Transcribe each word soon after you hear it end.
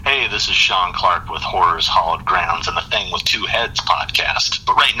this is Sean Clark with Horror's Hallowed Grounds and the Thing with Two Heads podcast.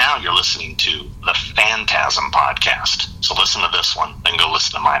 But right now you're listening to the Phantasm podcast. So listen to this one, then go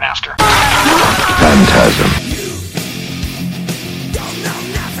listen to mine after. Phantasm.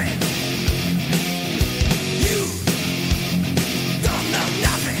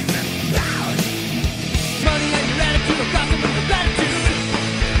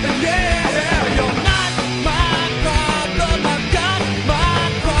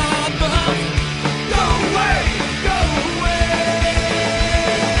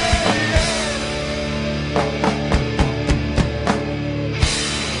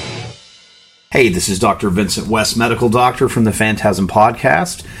 Hey, this is Dr. Vincent West, medical doctor from the Phantasm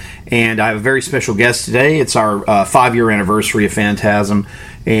Podcast, and I have a very special guest today. It's our 5-year anniversary of Phantasm,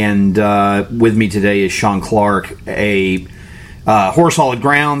 and with me today is Sean Clark, a Horror's Hallowed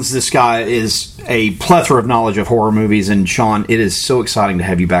Grounds. This guy is a plethora of knowledge of horror movies, and Sean, it is so exciting to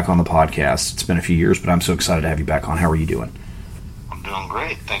have you back on the podcast. It's been a few years, but I'm so excited to have you back on. How are you doing? I'm doing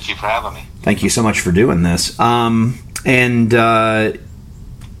great. Thank you for having me. Thank you so much for doing this.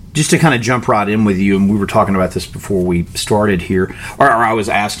 Just to kind of jump right in with you, and we were talking about this before we started here, or I was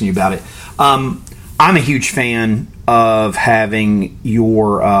asking you about it. I'm a huge fan of having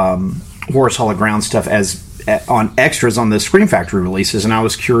your Horror's Hallowed Grounds stuff on extras on the Scream Factory releases, and I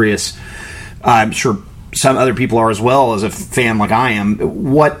was curious, I'm sure some other people are as well, as a fan like I am,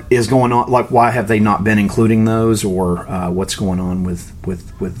 what is going on, like why have they not been including those, or what's going on with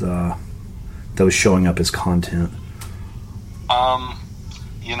those showing up as content?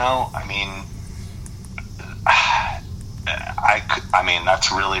 I mean,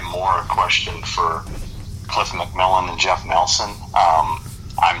 that's really more a question for Cliff McMillan and Jeff Nelson.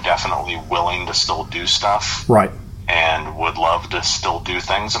 I'm definitely willing to still do stuff, right? And would love to still do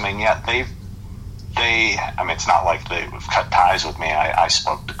things. I mean, yeah, it's not like they've cut ties with me. I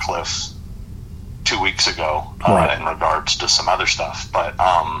spoke to Cliff 2 weeks ago right, in regards to some other stuff, but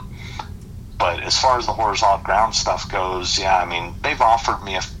as far as the Horror's Hallowed Grounds stuff goes, yeah, I mean, they've offered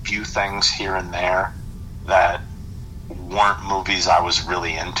me a few things here and there that weren't movies I was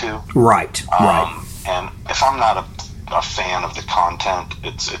really into. Right, right. And if I'm not a fan of the content,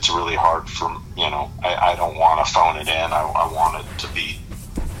 it's really hard for, I don't want to phone it in. I want it to be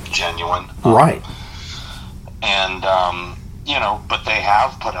genuine. Right. But they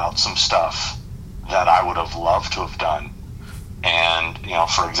have put out some stuff that I would have loved to have done. And,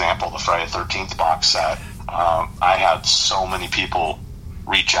 for example, the Friday the 13th box set, I had so many people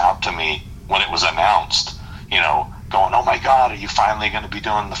reach out to me when it was announced, going, oh my God, are you finally going to be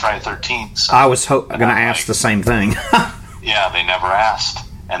doing the Friday the 13th? So, I was going to ask the same thing. Yeah, they never asked.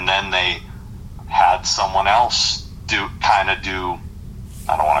 And then they had someone else do, I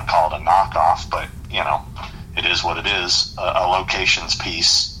don't want to call it a knockoff, but, it is what it is, a locations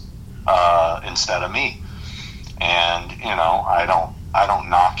piece instead of me. And, I don't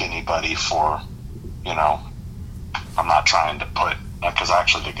knock anybody for, I'm not trying to put, because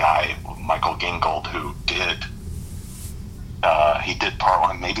actually the guy, Michael Gingold, who did, he did part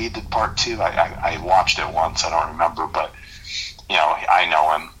 1, maybe he did part 2. I watched it once, I don't remember, but, I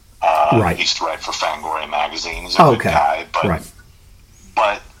know him. Right. He used to write for Fangoria magazine. He's a good guy, but, right.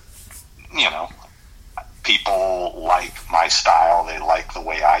 But, people like my style, they like the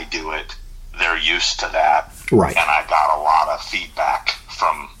way I do it. They're used to that. Right. And I got a lot of feedback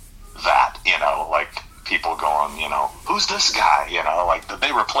from that, like people going, who's this guy? Like, did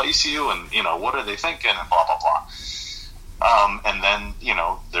they replace you? And, what are they thinking? And blah, blah, blah. And then,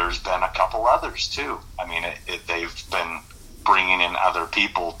 there's been a couple others too. I mean, they've been bringing in other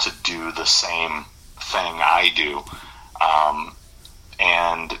people to do the same thing I do.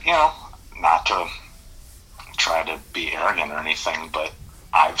 And, not to try to be arrogant or anything, but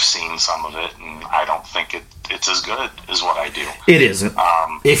I've seen some of it, and I don't think it's as good as what I do. It isn't.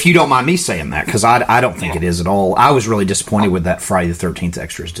 If you don't mind me saying that, because I don't think it is at all. I was really disappointed with that Friday the 13th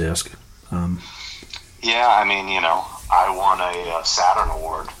extras disc. Yeah, I mean, I won a Saturn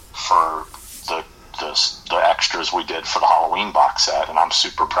Award for the extras we did for the Halloween box set, and I'm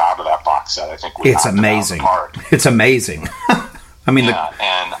super proud of that box set. I think it's amazing. It's amazing. I mean, and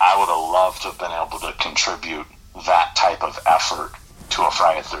I would have loved to have been able to contribute that type of effort to a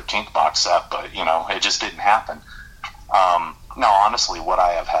Friday the 13th box set, but, it just didn't happen. No, honestly, would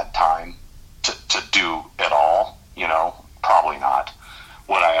I have had time to do it all? Probably not.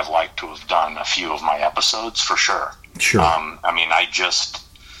 Would I have liked to have done a few of my episodes? For sure. Sure. I mean, I just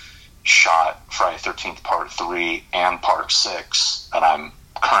shot Friday the 13th Part 3 and Part 6, and I'm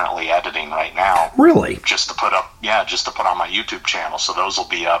currently editing right now. Really? Just to put on my YouTube channel, so those will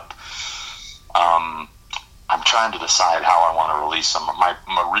be up I'm trying to decide how I want to release them. My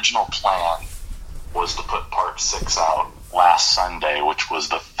original plan was to put Part 6 out last Sunday, which was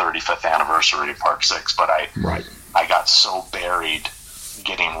the 35th anniversary of Part 6, but I got so buried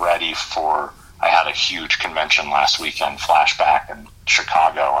getting ready for, I had a huge convention last weekend, Flashback in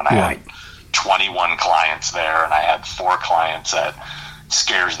Chicago, and I had 21 clients there, and I had 4 clients at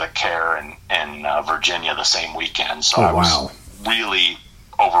Scares That Care in Virginia the same weekend, so I was really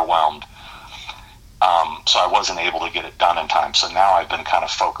overwhelmed. So I wasn't able to get it done in time, so now I've been kind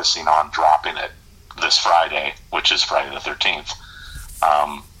of focusing on dropping it this Friday, which is Friday the 13th,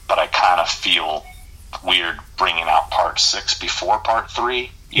 but I kind of feel weird bringing out Part 6 before Part 3,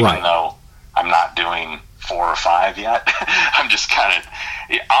 even though I'm not doing 4 or 5 yet. I'm just kind of,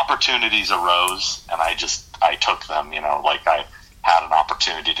 opportunities arose, and I took them, like I had an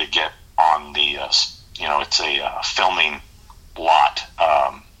opportunity to get on the, it's a filming lot,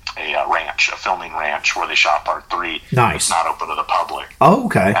 a filming ranch where they shot Part 3. Nice. It's not open to the public. Oh,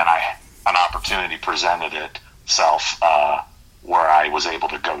 okay. And an opportunity presented itself where I was able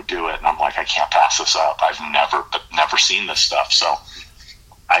to go do it, and I'm like, I can't pass this up. I've never seen this stuff, so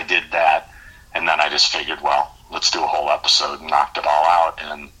I did that, and then I just figured, well, let's do a whole episode and knocked it all out.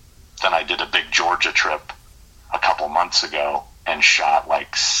 And then I did a big Georgia trip a couple months ago and shot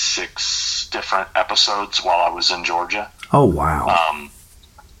like 6 different episodes while I was in Georgia. Oh, wow.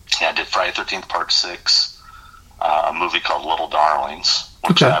 I did Friday the 13th Part 6, a movie called Little Darlings,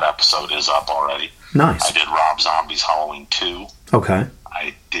 which that episode is up already. Nice. I did Rob Zombie's Halloween 2. Okay.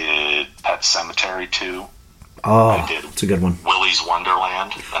 I did Pet Sematary 2. Oh, it's a good one. Willy's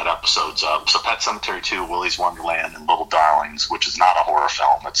Wonderland, that episode's up. So Pet Sematary 2, Willy's Wonderland, and Little Darlings, which is not a horror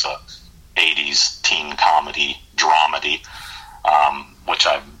film. It's a 80s teen comedy, dramedy, which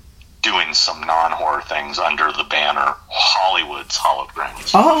I'm doing some non-horror things under the banner Hollywood's Hallowed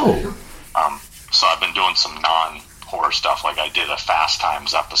Grounds. Oh! So I've been doing some non-horror stuff, like I did a Fast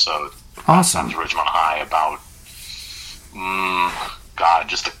Times episode. Awesome. Fast Times Ridgemont High about,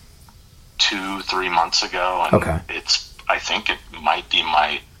 just 2-3 months ago. And I think it might be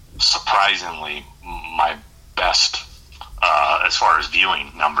surprisingly my best as far as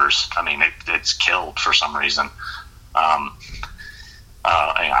viewing numbers. I mean, it's killed for some reason.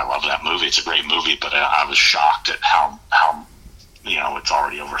 I love that movie. It's a great movie, but I was shocked at how it's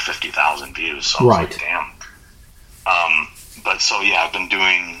already over 50,000 views. So I was like, damn. But so yeah, I've been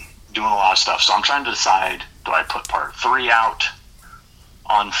doing a lot of stuff. So I'm trying to decide: do I put Part 3 out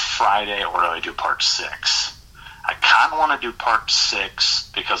on Friday, or do I do Part 6? I kind of want to do Part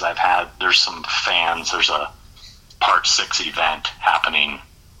 6 because there's some fans. There's a Part 6 event happening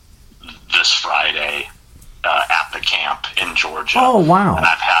this Friday at the camp in Georgia. Oh, wow. And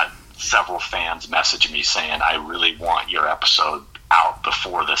I've had several fans message me saying, I really want your episode out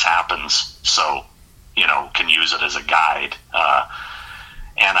before this happens, so, can use it as a guide.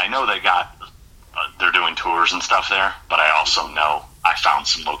 And I know they're doing tours and stuff there, but I also know I found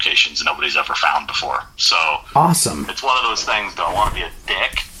some locations nobody's ever found before. So awesome. It's one of those things, do I want to be a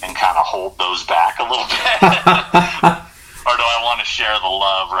dick and kind of hold those back a little bit? Or do I want to share the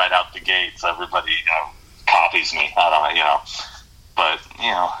love right out the gate so everybody, copies me? I don't know, But,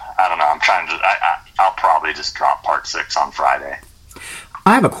 I don't know. I'm trying to, I'll probably just drop Part 6 on Friday.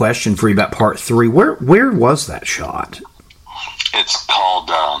 I have a question for you about Part 3. Where was that shot? It's called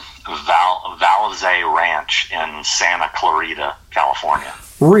Valazay Ranch in Santa Clarita, California.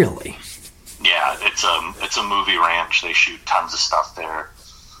 Really? Yeah, it's a movie ranch. They shoot tons of stuff there.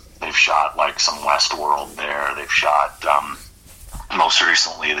 They've shot like some Westworld there. They've shot most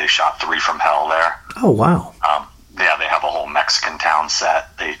recently they shot 3 from Hell there. Oh wow! Yeah, they have a whole Mexican town set.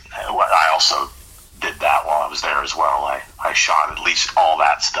 I also did that while I was there as well. I shot at least all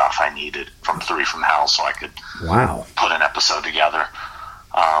that stuff I needed from 3 from Hell, so I could put an episode together.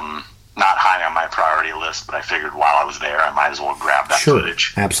 Not high on my priority list, but I figured while I was there, I might as well grab that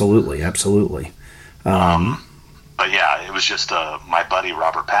footage. Absolutely. But yeah, it was just my buddy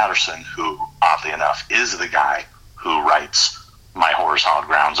Robert Patterson, who, oddly enough, is the guy who writes my Horror's Hallowed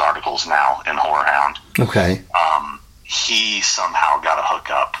Grounds articles now in Horror Hound. Okay. He somehow got a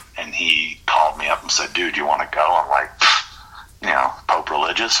hookup, and he called me up and said, dude, you want to go? I'm like, Pope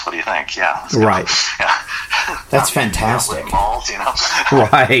religious? What do you think? Yeah. Let's go. Right. Yeah. That's fantastic. Malls,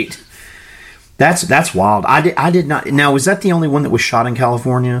 Right. That's wild. I did not. Now, was that the only one that was shot in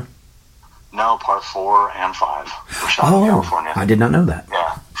California? No, Part 4 and 5 were shot in California. I did not know that.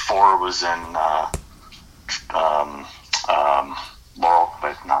 Yeah, 4 was in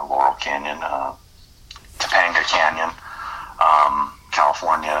Laurel Canyon, Topanga Canyon,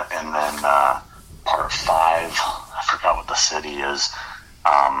 California, and then Part 5, I forgot what the city is.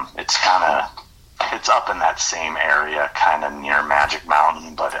 It's kind of It's up in that same area, kind of near Magic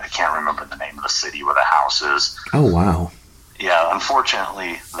Mountain, but I can't remember the name of the city where the house is. Oh, wow. Yeah,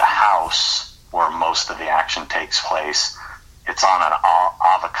 unfortunately, the house where most of the action takes place, it's on an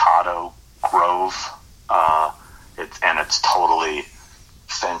avocado grove, and it's totally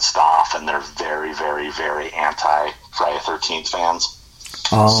fenced off, and they're very, very, very anti-Friday the 13th fans.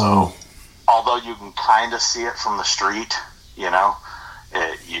 Oh. So, although you can kind of see it from the street,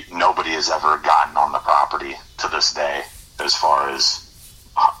 nobody has ever gotten on the property to this day as far as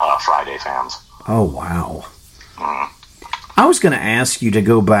Friday fans. Oh, wow. Mm. I was going to ask you to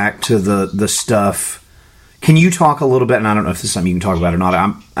go back to the stuff. Can you talk a little bit, and I don't know if this is something you can talk about or not.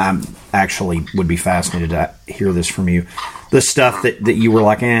 I'm actually would be fascinated to hear this from you. The stuff that you were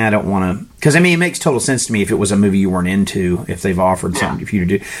like, I don't want to, because I mean, it makes total sense to me if it was a movie you weren't into, if they've offered something for you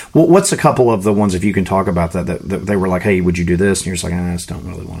to do. Well, what's a couple of the ones, if you can talk about that they were like, hey, would you do this? And you're just like, I just don't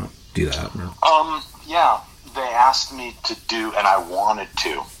really want to do that. Yeah, they asked me to do, and I wanted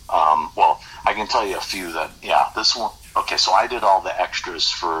to. Well, I can tell you a few that, this one. Okay, so I did all the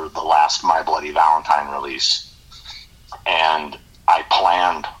extras for the last My Bloody Valentine release, and I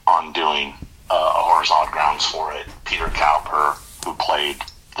planned on doing a horizontal grounds for it. Peter Cowper, who played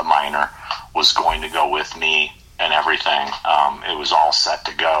the miner, was going to go with me and everything. It was all set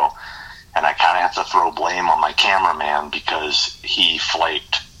to go, and I kind of have to throw blame on my cameraman because he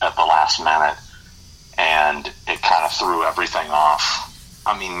flaked at the last minute, and it kind of threw everything off.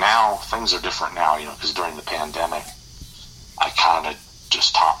 I mean, now things are different now, because during the pandemic, I kind of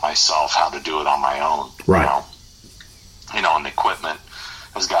just taught myself how to do it on my own. Right. And the equipment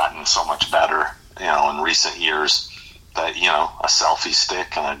has gotten so much better, in recent years that, a selfie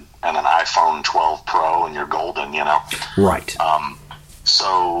stick and an iPhone 12 Pro and you're golden, Right.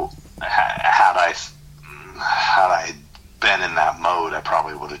 So had I been in that mode, I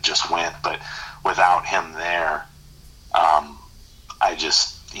probably would have just went, but without him there,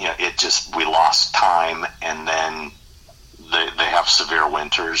 we lost time, and then they have severe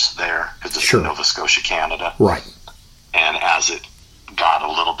winters there because it's in Nova Scotia, Canada. Right. And as it got a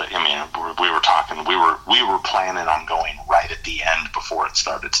little bit, I mean, we were planning on going right at the end before it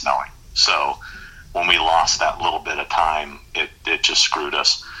started snowing. So when we lost that little bit of time, it just screwed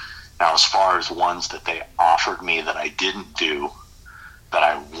us. Now, as far as ones that they offered me that I didn't do, that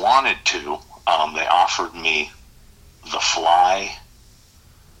I wanted to, they offered me The Fly,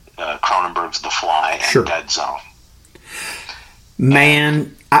 Cronenberg's The Fly, and Dead Zone.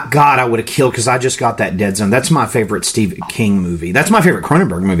 Man, I would have killed, because I just got that Dead Zone. That's my favorite Stephen King movie. That's my favorite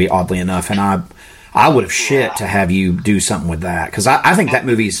Cronenberg movie, oddly enough, and I would have shit to have you do something with that, because I think that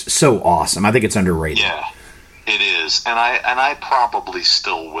movie's so awesome. I think it's underrated. Yeah, it is, and I probably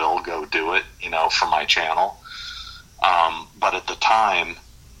still will go do it, for my channel. But at the time,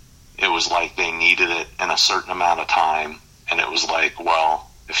 it was like they needed it in a certain amount of time, and it was like, well,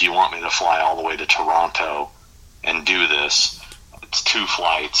 if you want me to fly all the way to Toronto and do this, it's 2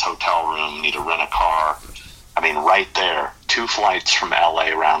 flights, hotel room, need to rent a car. I mean, right there, 2 flights from LA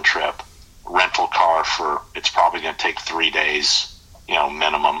round trip, rental car it's probably going to take 3 days,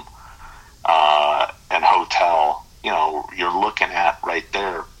 minimum, and hotel, you're looking at right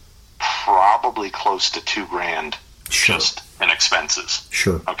there, probably close to $2,000 just in expenses.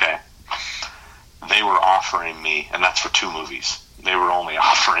 Sure. Okay. They were offering me, and that's for 2 movies. They were only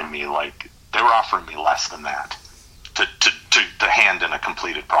offering me less than that to hand in a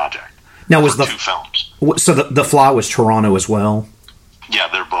completed project. Now, was 2 films. So the Fly was Toronto as well? Yeah,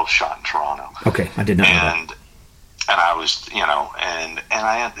 they're both shot in Toronto. Okay, I did not know that. And I was,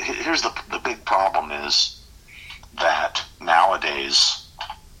 here's the big problem is that nowadays,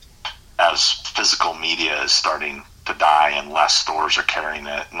 as physical media is starting to die and less stores are carrying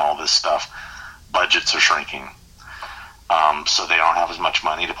it and all this stuff, budgets are shrinking. So they don't have as much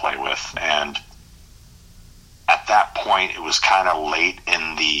money to play with. And at that point, it was kind of late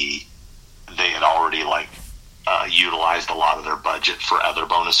they had already utilized a lot of their budget for other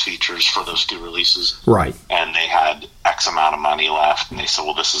bonus features for those 2 releases. Right. And they had X amount of money left, and they said,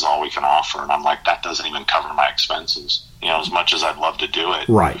 well, this is all we can offer. And I'm like, that doesn't even cover my expenses. As much as I'd love to do it.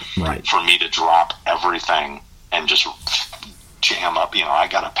 Right. For me to drop everything and just jam up, I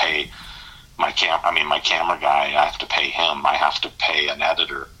got to pay my camera guy, I have to pay him. I have to pay an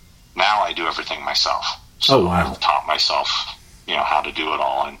editor. Now I do everything myself. So I've taught myself, how to do it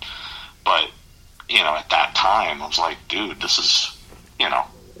all. But at that time, I was like, dude, this is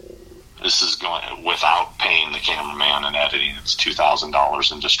going without paying the cameraman and editing. It's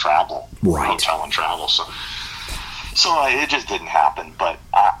 $2,000 in just travel, hotel and travel. So it just didn't happen. But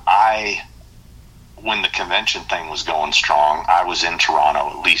I when the convention thing was going strong, I was in Toronto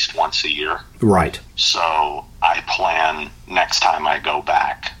at least once a year. Right. So I plan next time I go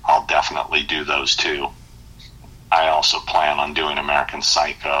back, I'll definitely do those two. I also plan on doing American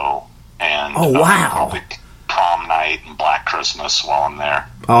Psycho and oh wow, probably Prom Night and Black Christmas while I'm there.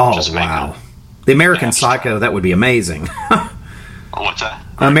 Oh wow, the American Psycho, that would be amazing. What's that?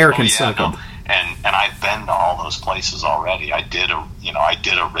 American Psycho. No. And I've been to all those places already. I did a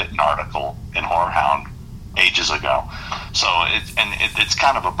written article in Horrorhound ages ago. So it's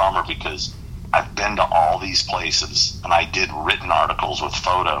kind of a bummer because I've been to all these places and I did written articles with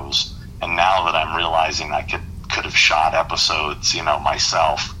photos. And now that I'm realizing I could have shot episodes,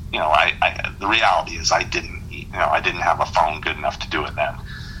 myself. The reality is I didn't have a phone good enough to do it then.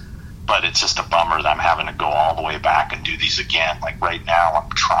 But it's just a bummer that I'm having to go all the way back and do these again. Like right now, I'm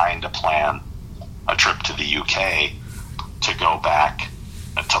trying to plan a trip to the UK to go back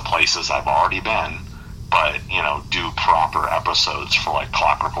to places I've already been, but, do proper episodes for like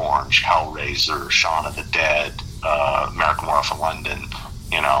Clockwork Orange, Hellraiser, Shaun of the Dead, American Werewolf in London,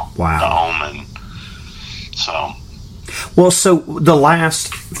 wow. The Omen. So... Well, so the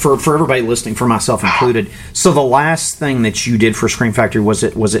last, for everybody listening, for myself included, so the last thing that you did for Scream Factory, was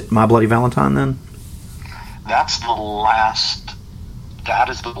it My Bloody Valentine then? That is the last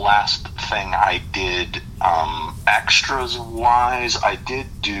thing I did. Extras wise, I did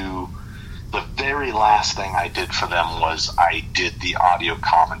do, the very last thing I did for them was I did the audio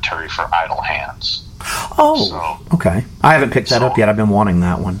commentary for Idle Hands. Oh, okay. I haven't picked that up yet. I've been wanting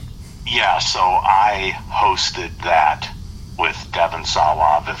that one. Yeah, so I hosted that with Devin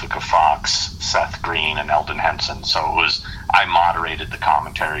Sawa, Vivica Fox, Seth Green, and Eldon Henson. So I moderated the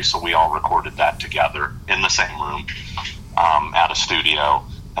commentary, so we all recorded that together in the same room at a studio.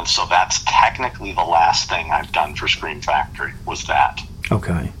 And so that's technically the last thing I've done for Scream Factory, was that.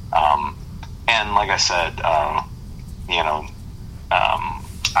 Okay. And like I said, I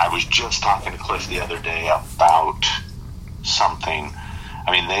was just talking to Cliff the other day about something.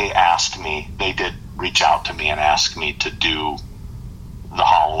 I mean, they did reach out to me and ask me to do the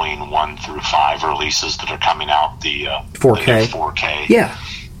Halloween 1 through 5 releases that are coming out, the 4K. The 4K. Yeah.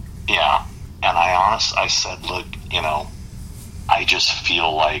 Yeah. And I said, look, I just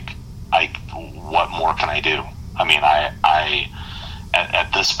feel like, what more can I do? I mean,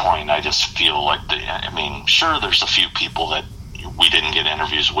 at this point, I just feel like, sure, there's a few people that we didn't get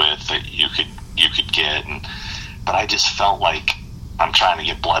interviews with that you could get, but I just felt like I'm trying to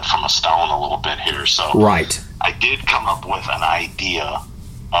get blood from a stone a little bit here. So right. I did come up with an idea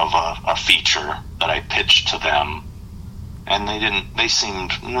of a feature that I pitched to them, and they didn't seem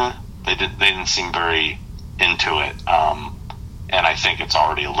very into it. And I think it's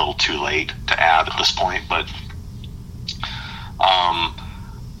already a little too late to add at this point, but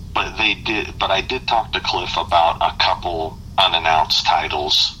I did talk to Cliff about a couple unannounced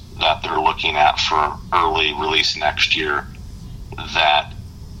titles that they're looking at for early release next year, that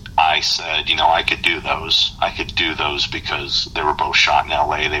I said, I could do those. I could do those because they were both shot in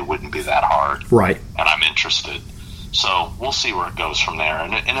LA. They wouldn't be that hard. Right. And I'm interested. So we'll see where it goes from there.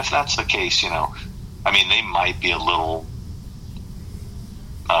 And if that's the case, they might be a little,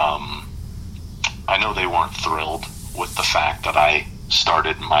 I know they weren't thrilled with the fact that I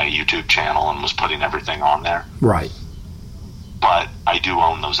started my YouTube channel and was putting everything on there. Right. But I do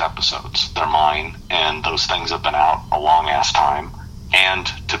own those episodes. They're mine, and those things have been out a long-ass time. And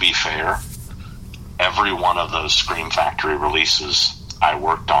to be fair, every one of those Scream Factory releases I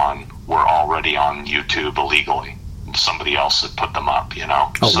worked on were already on YouTube illegally. Somebody else had put them up,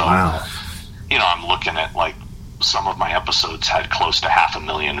 Oh, so, wow. I'm looking at, like, some of my episodes had close to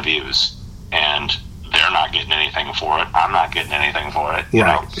 500,000 views, and they're not getting anything for it. I'm not getting anything for it, you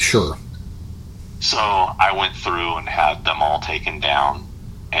know? Sure. So I went through and had them all taken down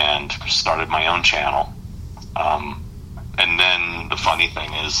and started my own channel. And then the funny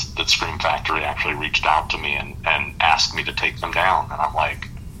thing is that Scream Factory actually reached out to me and asked me to take them down. And I'm like,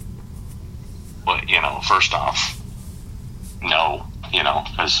 well, first off, no,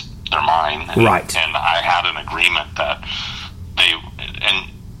 because they're mine. Right. And I had an agreement that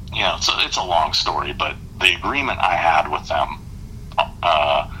it's a long story, but the agreement I had with them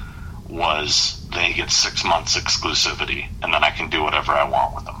was they get 6 months exclusivity, and then I can do whatever I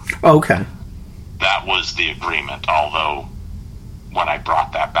want with them. Okay. That was the agreement, although when I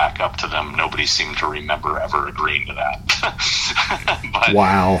brought that back up to them, nobody seemed to remember ever agreeing to that.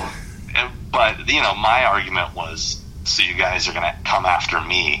 Wow. But, my argument was, so you guys are going to come after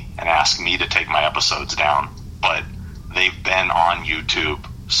me and ask me to take my episodes down, but they've been on YouTube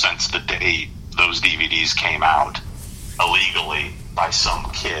since the day those DVDs came out illegally by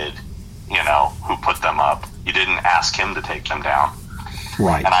some kid, who put them up. You didn't ask him to take them down.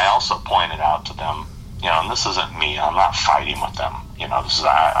 Right. And I also pointed out to them, and this isn't me. I'm not fighting with them. This is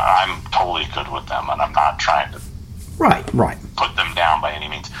I'm totally good with them, and I'm not trying to right put them down by any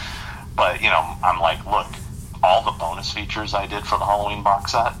means. But I'm like, look, all the bonus features I did for the Halloween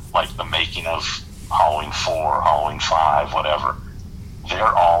box set, like the making of Halloween 4, Halloween 5, whatever, they're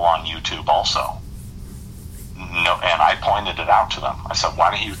all on YouTube also. No, and I pointed it out to them. I said,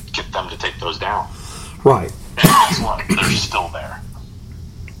 why don't you get them to take those down? Right. And guess what? They're still there.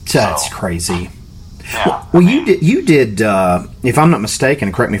 That's crazy. Yeah. Well, you did. If I'm not mistaken,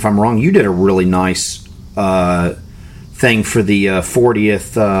 and correct me if I'm wrong, you did a really nice thing for the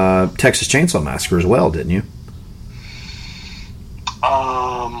 40th Texas Chainsaw Massacre as well, didn't you?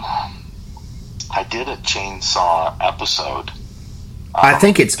 I did a chainsaw episode. I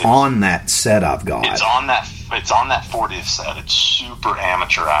think it's on that set I've got. It's on that 40th set. It's super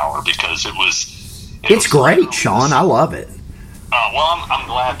amateur hour because it was. It's great, Sean. I love it. Well, I'm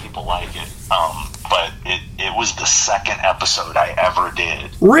glad people like it. But it was the second episode I ever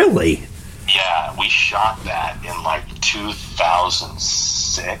did. Really? Yeah, we shot that in like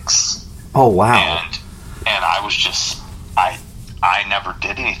 2006. Oh wow! And I was just I never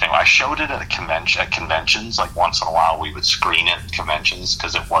did anything. I showed it at conventions. Like once in a while, we would screen it at conventions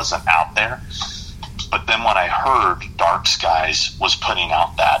because it wasn't out there. But then when I heard Dark Skies was putting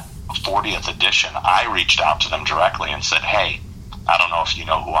out that 40th edition, I reached out to them directly and said, "Hey, I don't know if you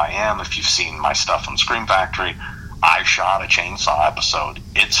know who I am, if you've seen my stuff on Scream Factory. I shot a chainsaw episode.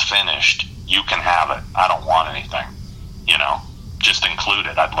 It's finished. You can have it. I don't want anything. Just include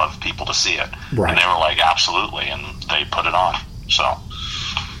it. I'd love people to see it." Right. And they were like, absolutely, and they put it on. So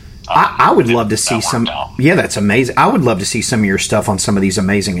I would love to see some. Out. Yeah, that's amazing. I would love to see some of your stuff on some of these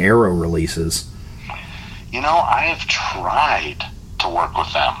amazing Arrow releases. I have tried to work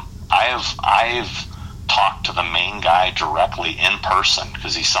with them. I've talked to the main guy directly in person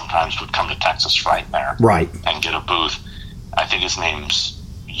because he sometimes would come to Texas Frightmare, right, and get a booth. I think his name's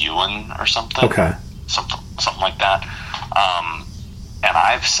Ewan or something. Okay, something like that. And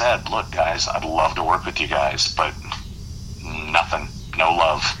I've said, look, guys, I'd love to work with you guys, but nothing, no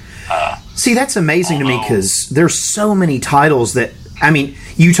love. See, that's amazing to me because there's so many titles that,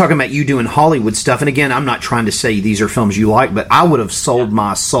 you talking about you doing Hollywood stuff, and again, I'm not trying to say these are films you like, but I would have sold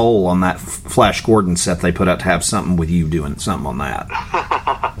my soul on that Flash Gordon set they put out to have something with you doing something on that.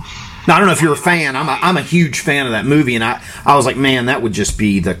 Now, I don't know if you're a fan. I'm a huge fan of that movie, and I was like, man, that would just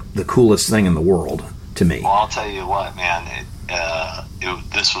be the coolest thing in the world to me. Well, I'll tell you what, man,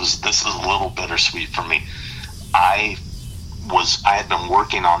 this is a little bittersweet for me. I had been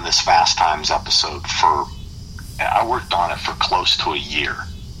working on this Fast Times episode I worked on it for close to a year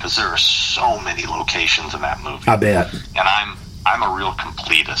because there are so many locations in that movie. I bet. And I'm a real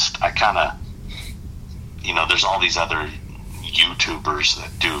completist. I kind of, there's all these other YouTubers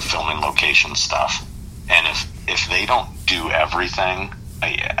that do filming location stuff, and if they don't do everything,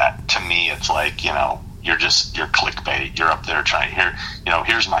 to me it's like you're clickbait. You're up there trying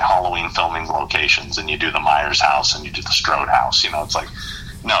here's my Halloween filming locations, and you do the Myers house and you do the Strode house. It's like,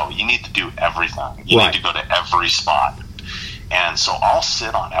 no, you need to do everything. You need to go to every spot. And so I'll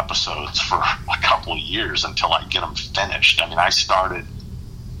sit on episodes for a couple of years until I get them finished. I started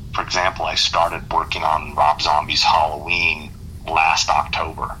working on Rob Zombie's Halloween last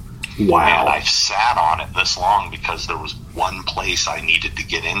October. Wow. And I've sat on it this long because there was one place I needed to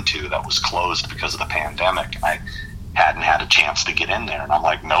get into that was closed because of the pandemic. I hadn't had a chance to get in there. And I'm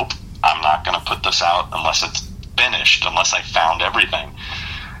like, nope, I'm not going to put this out unless it's finished, unless I found everything.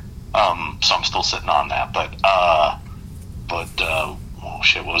 So I'm still sitting on that. But what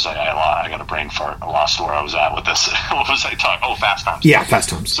was I? I got a brain fart. I lost where I was at with this. What was I talking? Oh, Fast Times. Yeah, Fast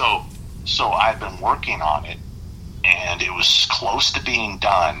Times. So I've been working on it, and it was close to being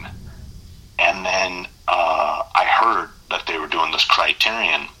done. And then I heard that they were doing this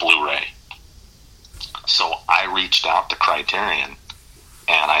Criterion Blu-ray. So I reached out to Criterion,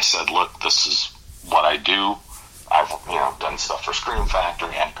 and I said, look, this is what I do. I've done stuff for Scream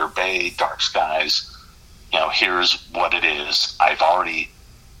Factory, Edgar Bay, Dark Skies. Here's what it is. I've already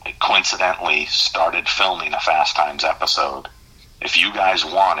coincidentally started filming a Fast Times episode. If you guys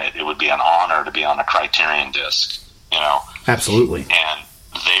want it, it would be an honor to be on a Criterion disc. Absolutely. And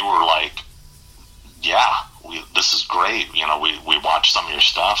they were like, yeah, this is great. We watched some of your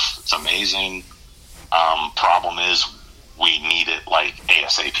stuff. It's amazing. Problem is, we need it like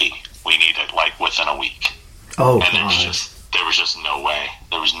ASAP. We need it like within a week. Oh, and there was just no way.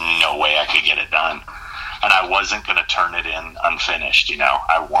 There was no way I could get it done. And I wasn't going to turn it in unfinished,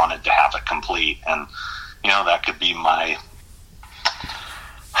 I wanted to have it complete. And, that could be my,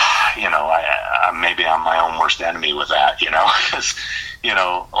 maybe I'm my own worst enemy with that, because,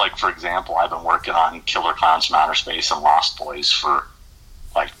 like, for example, I've been working on Killer Clowns from Outer Space and Lost Boys for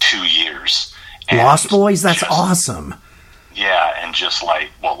like 2 years. And Lost Boys? That's awesome. Yeah, and just like,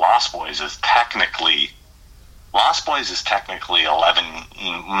 well, Lost Boys is technically 11,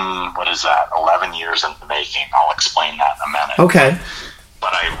 what is that, 11 years in the making. I'll explain that in a minute. Okay.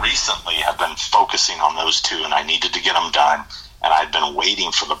 But I recently have been focusing on those two, and I needed to get them done. And I'd been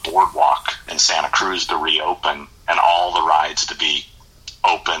waiting for the boardwalk in Santa Cruz to reopen and all the rides to be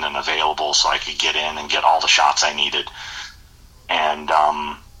open and available so I could get in and get all the shots I needed. And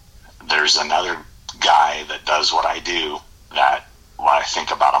there's another guy that does what I do that, I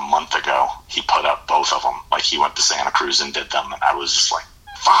think about a month ago, he put up both of them. Like, he went to Santa Cruz and did them, and I was just like,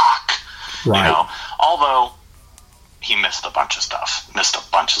 fuck. Right. Although he missed a bunch of stuff.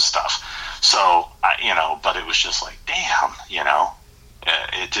 So, but it was just like, damn,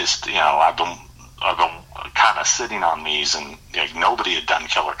 it just, I've been kind of sitting on these, and like, nobody had done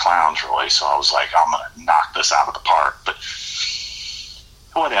Killer Clowns really, so I was like, I'm going to knock this out of the park. But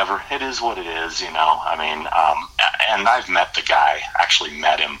whatever, it is what it is, and I've met the guy, actually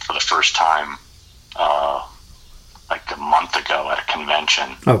met him for the first time like a month ago at a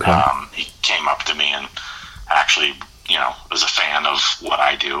convention. Okay. He came up to me and actually, was a fan of what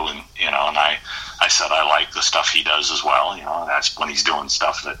I do, and, and I said I like the stuff he does as well, and that's when he's doing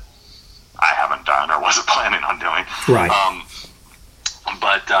stuff that I haven't done or wasn't planning on doing. Right.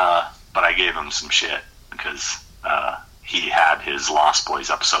 But I gave him some shit because he had his Lost Boys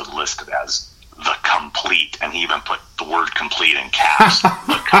episode listed as the complete, and he even put the word complete in caps.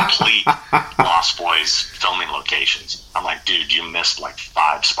 The complete Lost Boys filming locations. I'm like, dude, you missed like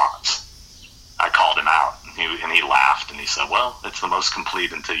 5 spots. I called him out, and he laughed, and he said, well, it's the most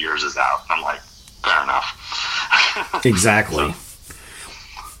complete until yours is out. And I'm like, fair enough. Exactly.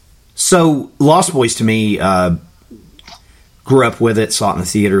 So Lost Boys, to me, grew up with it, saw it in the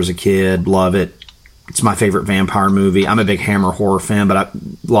theater as a kid, love it. It's my favorite vampire movie. I'm a big Hammer horror fan, but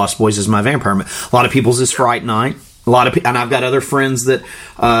Lost Boys is my vampire movie. A lot of people's is Fright Night. And I've got other friends that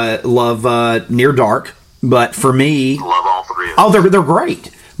love Near Dark. But for me, love all 3 of them. Oh, they're great.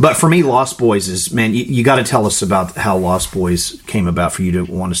 But for me, Lost Boys is, man, you got to tell us about how Lost Boys came about for you to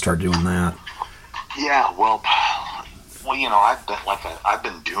want to start doing that. Yeah, well, I've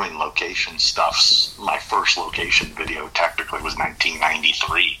been doing location stuff. My first location video technically was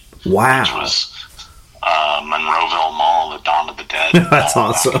 1993. Wow. Which was Monroeville Mall, the Dawn of the Dead. That's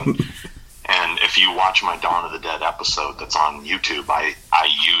awesome. And if you watch my Dawn of the Dead episode that's on YouTube, I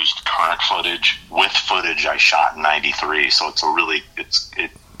used current footage with footage I shot in 93. So it's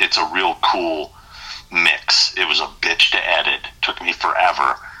a real cool mix. It was a bitch to edit. Took me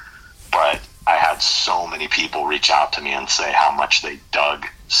forever, but I had so many people reach out to me and say how much they dug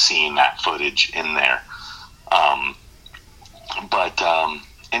seeing that footage in there.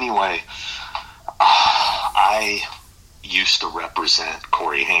 Anyway, I used to represent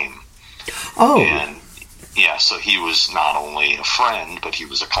Corey Haim. Oh. And yeah, so he was not only a friend, but he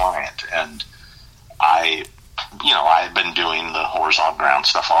was a client. And I had been doing the horizontal ground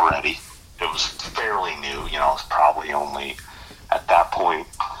stuff already. It was fairly new, it was probably only at that point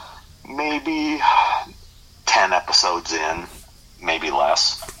maybe 10 episodes in, maybe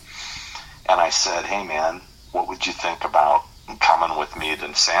less. And I said, hey man, what would you think about coming with me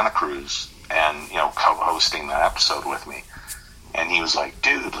to Santa Cruz and, co-hosting that episode with me? And he was like,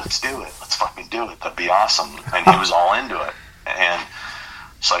 dude, let's do it. Let's fucking do it. That'd be awesome. And he was all into it. And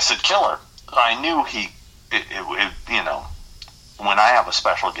so I said, killer. I knew when I have a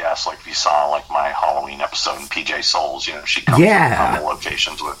special guest, like if you saw like my Halloween episode in PJ Souls, she comes from the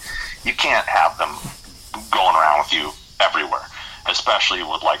locations with, you can't have them going around with you everywhere, especially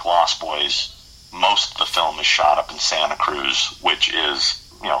with like Lost Boys. Most of the film is shot up in Santa Cruz, which is,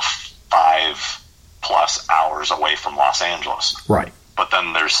 5+ hours away from Los Angeles. Right. But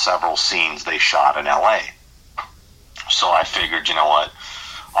then there's several scenes they shot in LA. So I figured, you know what?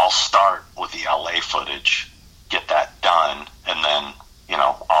 I'll start with the LA footage, get that done, and then,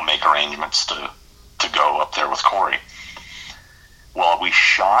 I'll make arrangements to go up there with Corey. Well, we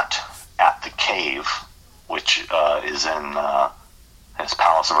shot at the Cave, which is in it's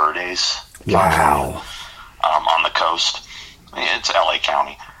Palos Verdes, California, on the coast. It's LA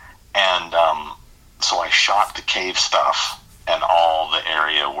County. And so I shot the cave stuff and all the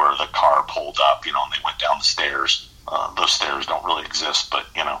area where the car pulled up, and they went down the stairs. Those stairs don't really exist, but,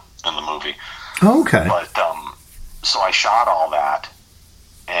 in the movie. Okay. But so I shot all that,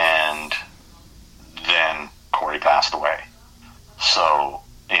 and then Corey passed away. So,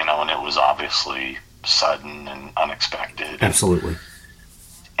 and it was obviously sudden and unexpected. Absolutely.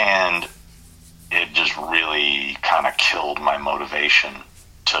 And it just really kind of killed my motivation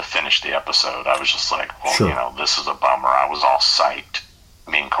to finish the episode. I was just like, well, Sure. you know, this is a bummer. I was all psyched.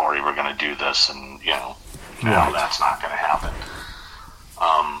 Me and Corey were going to do this, and, you know, now Right. that's not going to happen.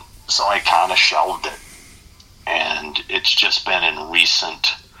 So I kind of shelved it. And it's just been in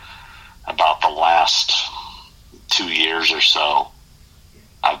recent, about the last 2 years or so,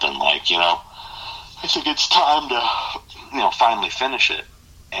 I've been like, you know, I think it's time to, you know, finally finish it.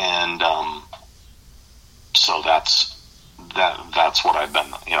 And so that's what I've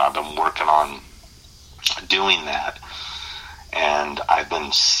been, you know, I've been working on doing that. And I've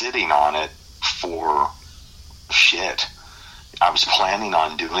been sitting on it for shit. I was planning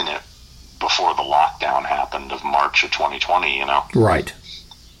on doing it before the lockdown happened of March of 2020, you know? Right.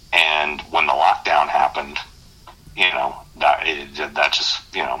 And when the lockdown happened, you know, that just,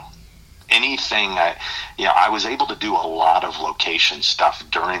 you know, anything I was able to do a lot of location stuff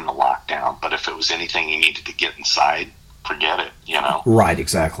during the lockdown, but if it was anything you needed to get inside, forget it, you know? Right,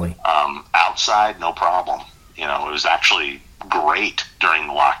 exactly. Outside, no problem. You know, it was actually great during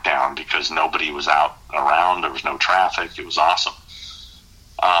the lockdown because nobody was out around. There was no traffic. It was awesome.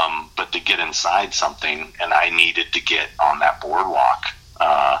 But to get inside something, and I needed to get on that boardwalk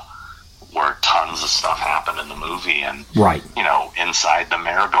where tons of stuff happened in the movie, and Right. you know, inside the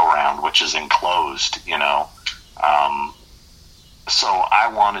merry-go-round, which is enclosed, you know. So I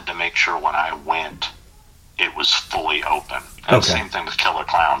wanted to make sure when I went, it was fully open. And Okay. same thing with Killer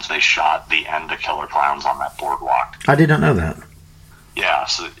Clowns. They shot the end of Killer Clowns on that boardwalk. I did not know that. Yeah,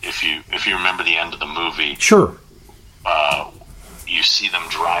 so if you remember the end of the movie, Sure. you see them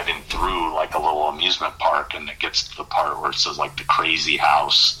driving through like a little amusement park, and it gets to the part where it says like the crazy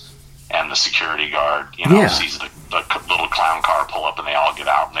house, and the security guard, you know, Yeah. sees the little clown car pull up, and they all get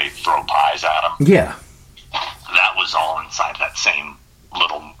out and they throw pies at him. Yeah. That was all inside that same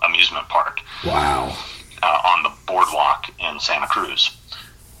little amusement park Wow. on the boardwalk in Santa Cruz.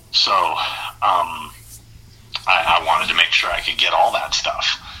 So I wanted to make sure I could get all that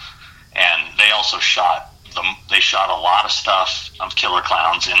stuff. And they also shot a lot of stuff of Killer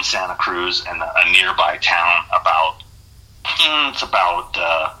Clowns in Santa Cruz and a nearby town about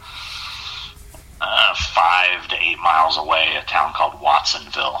 5 to 8 miles away, a town called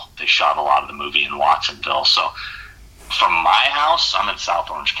Watsonville. They shot a lot of the movie in Watsonville. So from my house, I'm in South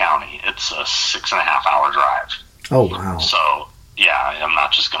Orange County. It's a 6.5 hour drive. Oh, wow. So yeah, I'm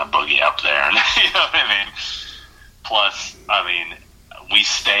not just going to boogie up there. And, you know what I mean? Plus, I mean, we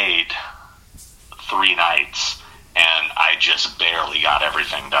stayed 3 nights, and I just barely got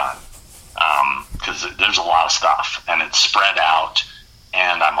everything done because there's a lot of stuff, and it's spread out.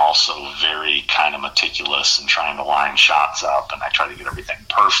 And I'm also very kind of meticulous in trying to line shots up, and I try to get everything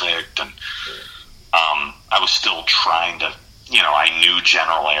perfect. And I was still trying to, you know, I knew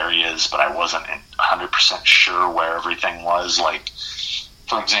general areas, but I wasn't 100% sure where everything was. Like,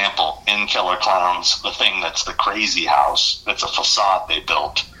 for example, in Killer Clowns, the thing that's the crazy house, that's a facade they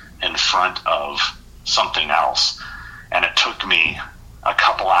built in front of something else. And it took me a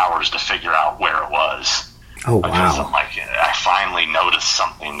couple hours to figure out where it was. Oh, Because wow. I'm like, I finally noticed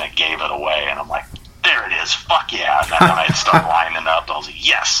something that gave it away, and I'm like, there it is, fuck yeah. And then I'd start lining up, I was like,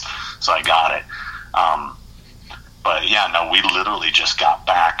 yes. So I got it. But yeah, no, we literally just got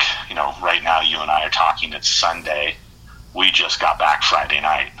back, you know, right now you and I are talking, it's Sunday. We just got back Friday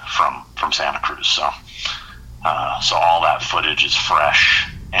night from Santa Cruz. So all that footage is fresh.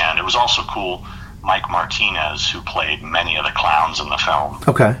 And it was also cool, Mike Martinez, who played many of the clowns in the film,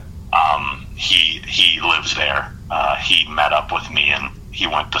 Okay. he lives there. He met up with me, and he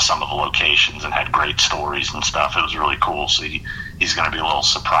went to some of the locations and had great stories and stuff. It was really cool. So he's going to be a little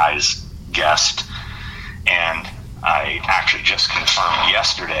surprise guest. And I actually just confirmed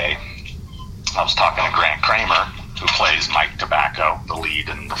yesterday, I was talking to Grant Kramer, who plays Mike Tobacco, the lead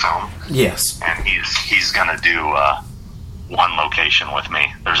in the film. Yes. And he's going to do one location with me.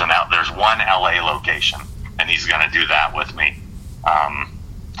 There's one LA location, and he's going to do that with me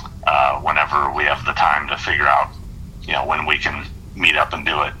whenever we have the time to figure out, you know, when we can meet up and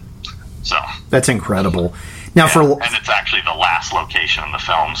do it. So That's incredible. Now, and it's actually the last location in the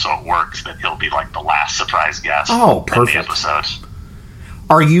film, so it works that he'll be like the last surprise guest. Oh, in perfect. the episode.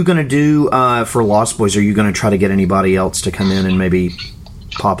 are you going to do, for Lost Boys, are you going to try to get anybody else to come in and maybe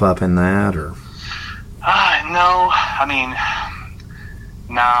pop up in that, or? No, I mean,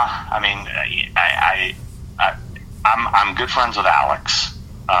 I'm good friends with Alex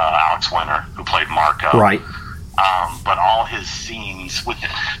Winter, who played Marco. Right. But all his scenes with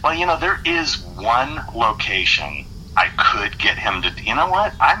there is one location I could get him to. You know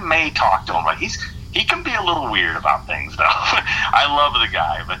what? I may talk to him, but he can be a little weird about things, though. I love the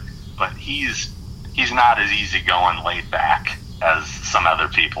guy, but he's not as easygoing, laid back as some other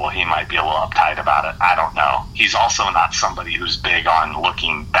people. He might be a little uptight about it. I don't know. He's also not somebody who's big on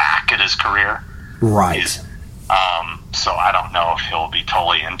looking back at his career. Right. So I don't know if he'll be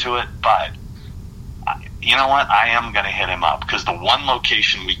totally into it, but you know what? I am going to hit him up, because the one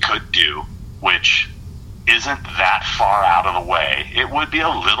location we could do, which isn't that far out of the way, it would be a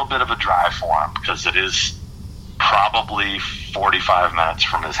little bit of a drive for him, because it is probably 45 minutes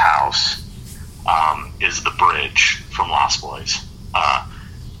from his house, is the bridge from Lost Boys.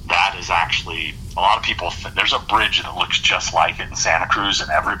 That is actually, a lot of people, there's a bridge that looks just like it in Santa Cruz, and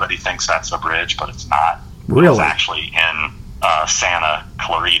everybody thinks that's the bridge, but it's not. Really? It's actually in Santa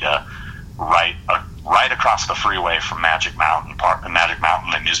Clarita, right across the freeway from Magic Mountain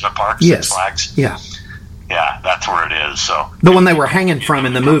amusement park. Yes. Six Flags. Yeah. Yeah, that's where it is. So the one they were hanging from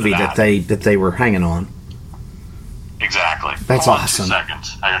in the movie that they were hanging on. Exactly. That's Hold on awesome. 2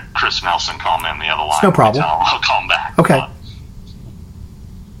 seconds. I got Chris Nelson calling me on the other line. It's no problem. I'll call him back. Okay.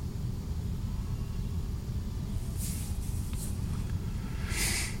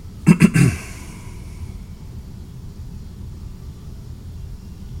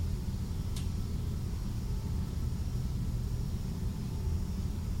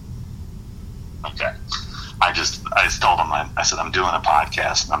 Okay. I just told him, I said, I'm doing a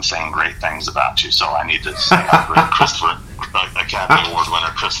podcast and I'm saying great things about you, so I need to say how great Academy Award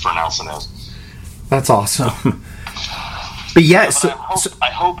winner Christopher Nelson is. That's awesome. But yeah, I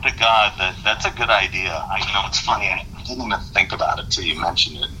hope to God that's a good idea. It's funny. I didn't even think about it till you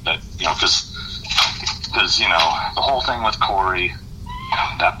mentioned it. That because the whole thing with Corey,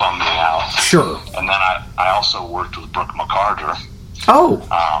 that bummed me out. Sure. And then I also worked with Brooke McCarter. Oh.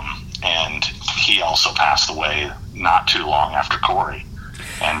 And he also passed away not too long after Corey.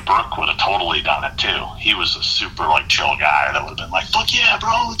 And Brooke would have totally done it too. He was a super chill guy that would have been like, "Fuck yeah,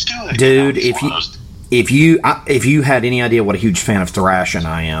 bro, let's do it." Dude, if you had any idea what a huge fan of Thrashing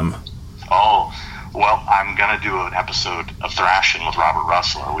I am. Oh, well, I'm gonna do an episode of Thrashing with Robert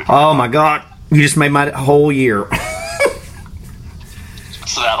Russler. Oh my God, you just made my whole year.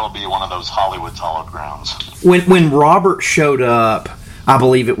 So that'll be one of those Hollywood's hallowed grounds. When Robert showed up, I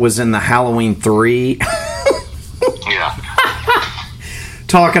believe it was in the Halloween 3. Yeah.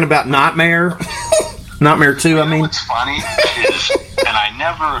 Talking about Nightmare. Nightmare 2, I mean. What's funny is, and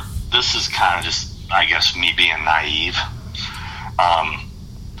this is kind of just, I guess, me being naive.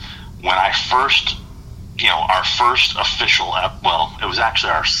 When I first, our first official, it was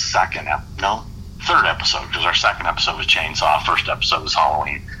actually our third episode, because our second episode was Chainsaw, first episode was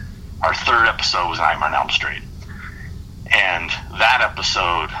Halloween. Our third episode was Nightmare on Elm Street. And that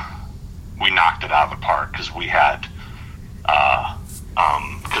episode, we knocked it out of the park, because we had,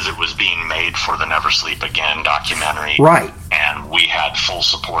 because it was being made for the Never Sleep Again documentary. Right. And we had full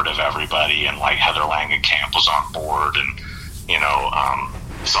support of everybody, and Heather Langenkamp was on board, and,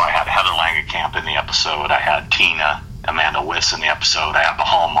 so I had Heather Langenkamp in the episode, I had Tina, Amanda Wiss in the episode, I had the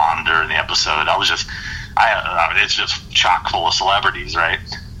Hall Monitor in the episode. It's just chock full of celebrities, right?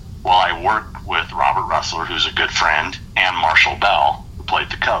 Well, I worked with Robert Russler, who's a good friend, and Marshall Bell, who played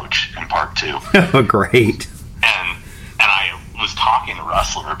the coach in part 2. Oh, great. And I was talking to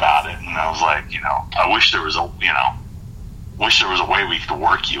Russler about it, and I was like, I wish there was a way we could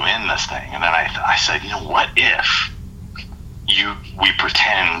work you in this thing. And then I said, what if we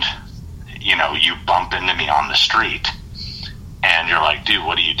pretend, you bump into me on the street, and you're like, dude,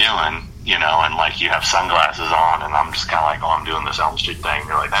 what are you doing? And you have sunglasses on, and I'm just kind of like, oh, I'm doing this Elm Street thing.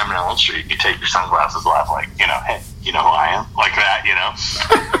 You're like, I'm in Elm Street. You take your sunglasses off, hey, you know who I am? Like that,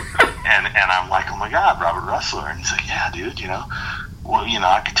 and I'm like, oh my God, Robert Russler. And he's like, yeah, dude, well,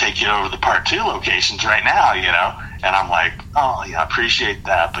 I could take you over the part 2 locations right now, And I'm like, oh, yeah, I appreciate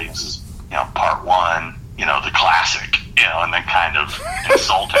that, but this is, part 1, the classic, and then kind of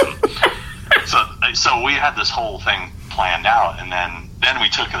insult him. So we had this whole thing planned out, and then we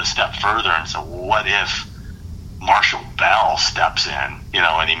took it a step further and said, well, what if Marshall Bell steps in,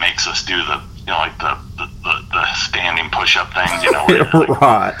 and he makes us do the, the standing push-up things,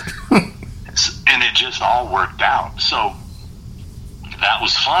 Right. And it just all worked out. So that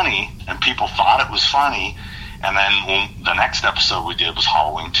was funny, and people thought it was funny. And then the next episode we did was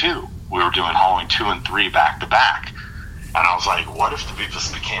Halloween 2. We were doing Halloween 2 and 3 back to back. And I was like, what if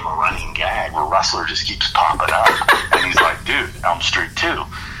this became a running gag where Russler just keeps popping up? And he's like, dude, Elm Street 2.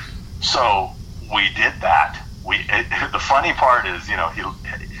 So we did that. The funny part is,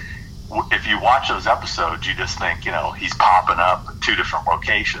 if you watch those episodes, you just think, he's popping up at 2 different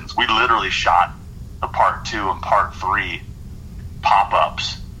locations. We literally shot the part 2 and part 3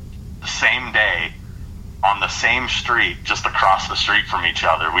 pop-ups the same day on the same street, just across the street from each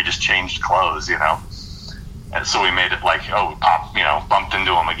other. We just changed clothes, and so we made it like, oh, bumped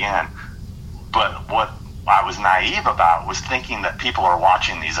into him again. But what I was naive about was thinking that people are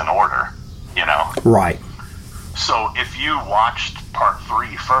watching these in order, Right. So if you watched part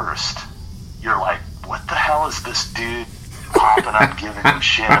 3 first, you're like, what the hell is this dude popping up giving him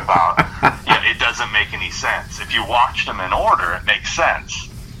shit about? Yeah, it doesn't make any sense. If you watched them in order, it makes sense.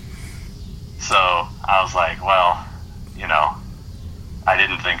 So I was like, well, I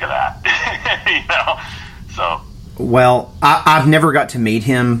didn't think of that. So. Well, I've never got to meet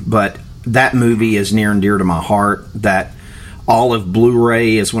him, but that movie is near and dear to my heart. That Olive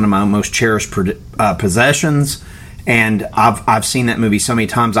Blu-ray is one of my most cherished possessions, and I've seen that movie so many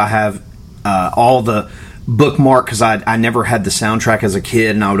times. I have all the bookmark because I never had the soundtrack as a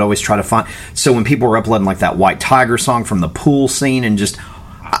kid, and I would always try to find. So when people were uploading like that White Tiger song from the pool scene, and just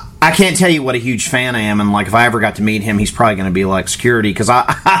I can't tell you what a huge fan I am, and like if I ever got to meet him, he's probably going to be like security because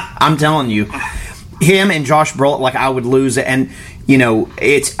I'm telling you, him and Josh Brolin, like I would lose it, and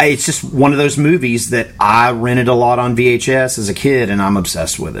it's just one of those movies that I rented a lot on VHS as a kid, and I'm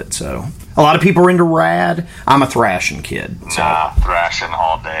obsessed with it. So a lot of people are into Rad. I'm a Thrashing kid. So. Nah, Thrashing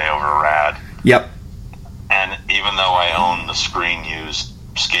all day over Rad. Yep. And even though I own the screen-used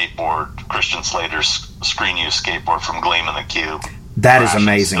skateboard, Christian Slater's screen-used skateboard from Gleam and the Cube, that is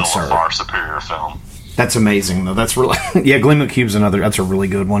amazing, still sir. A far superior film. That's amazing, though. That's really Gleam and the Cube's another. That's a really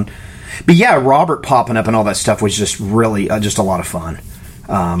good one. But yeah, Robert popping up and all that stuff was just really just a lot of fun.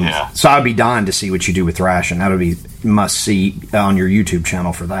 So I'd be dying to see what you do with Thrashing. That would be must see on your YouTube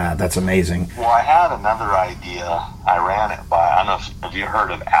channel for that. That's amazing. Well, I had another idea. I ran it by. I don't know if have you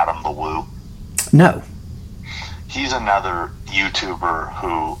heard of Adam the Woo? No. He's another YouTuber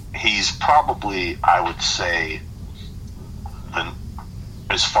who he's probably, I would say,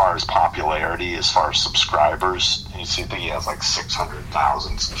 as far as popularity, as far as subscribers, I think he has like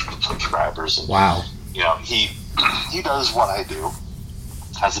 600,000 subscribers. And, wow. He does what I do.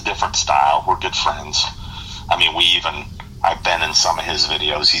 Has a different style. We're good friends. I mean, I've been in some of his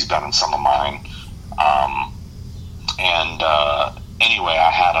videos. He's been in some of mine. Anyway,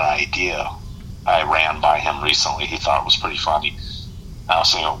 I had an idea. I ran by him recently. He thought it was pretty funny. I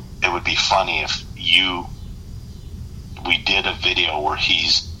was saying it would be funny if we did a video where he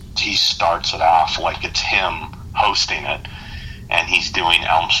starts it off like it's him hosting it, and he's doing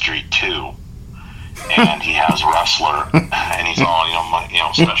Elm Street 2, and he has Wrestler, and he's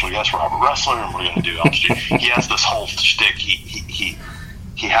all special guest Robert Wrestler, and we're going to do Elm Street. He has this whole shtick. He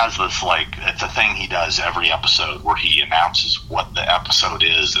has this, like, it's a thing he does every episode where he announces what the episode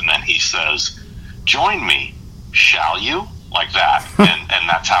is, and then he says, "Join me, shall you?" Like that, and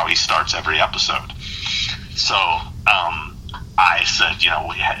that's how he starts every episode. So I said,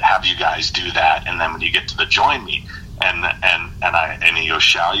 have you guys do that, and then when you get to the join me, and he goes,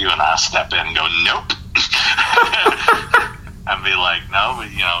 "Shall you?" and I step in and go, "Nope," and be like, "No, but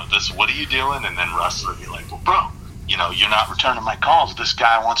this, what are you doing?" And then Russ would be like, "Well, bro, you're not returning my calls. This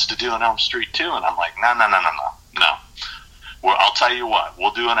guy wants to do an Elm Street 2, and I'm like, no. Well, I'll tell you what,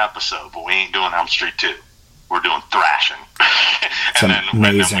 we'll do an episode, but we ain't doing Elm Street 2. We're doing Thrashing, and then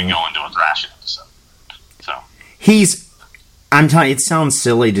we go into a Thrashing episode. So I'm telling you, it sounds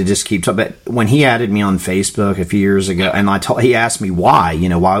silly to just keep talking, but when he added me on Facebook a few years ago, and he asked me why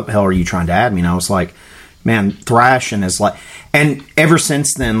the hell are you trying to add me? And I was like, man, Thrashing is like, and ever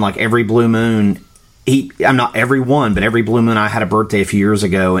since then, like every blue moon, I'm not every one, but every blue moon, I had a birthday a few years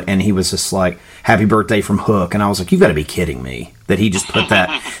ago, and he was just like, "Happy birthday from Hook," and I was like, "You've got to be kidding me that he just put that,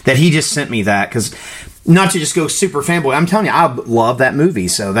 that he just sent me that," because not to just go super fanboy, I'm telling you, I love that movie.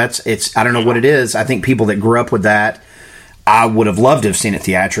 So I don't know what it is. I think people that grew up with that, I would have loved to have seen it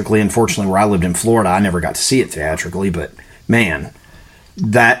theatrically. Unfortunately, where I lived in Florida, I never got to see it theatrically, but man,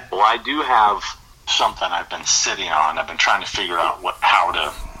 well, I do have something I've been sitting on. I've been trying to figure out how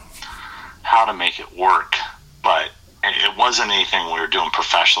to make it work, but it wasn't anything we were doing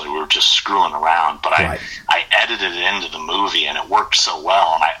professionally. We were just screwing around, but right. I edited it into the movie, and it worked so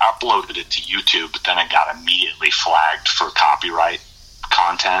well, and I uploaded it to YouTube, but then it got immediately flagged for copyright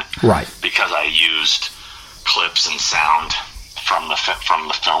content, right? Because I used clips and sound from the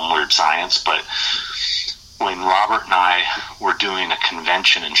film Weird Science. But when Robert and I were doing a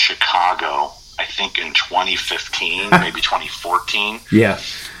convention in Chicago, I think in 2015, maybe 2014, yeah,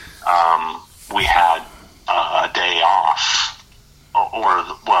 we had a day off,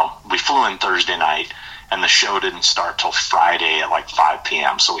 we flew in Thursday night, and the show didn't start till Friday at like 5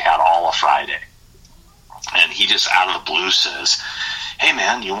 p.m., so we had all of Friday. And he just out of the blue says, "Hey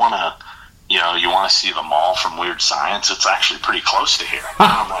man, you want you want to see the mall from Weird Science? It's actually pretty close to here.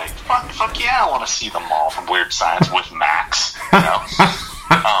 And I'm like, fuck yeah, I want to see the mall from Weird Science with Max.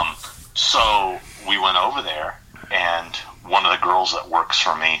 So we went over there, and one of the girls that works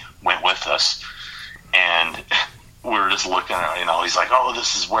for me went with us, and we were just looking at, he's like, oh,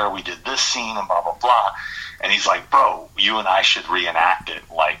 this is where we did this scene and blah, blah, blah. And he's like, bro, you and I should reenact it.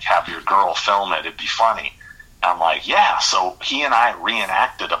 Like, have your girl film it. It'd be funny. And I'm like, yeah. So he and I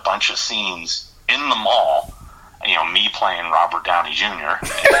reenacted a bunch of scenes in the mall, me playing Robert Downey Jr.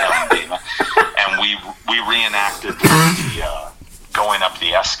 and we reenacted the going up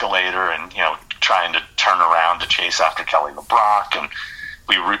the escalator and, trying to turn around to chase after Kelly LeBrock. And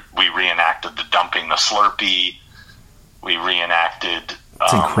we reenacted the dumping the Slurpee. We reenacted...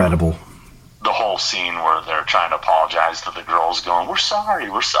 It's incredible. The whole scene where they're trying to apologize to the girls going, we're sorry,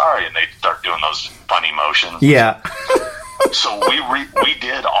 and they start doing those funny motions. Yeah. So we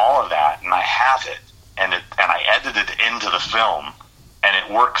did all of that, and I have it, and I edited it into the film, and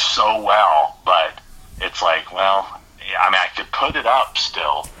it works so well, but it's like, well, I could put it up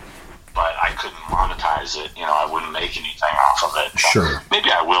still, but I couldn't monetize it. I wouldn't make anything off of it. Sure. Maybe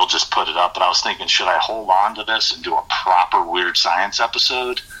I will just put it up, but I was thinking, should I hold on to this and do a proper Weird Science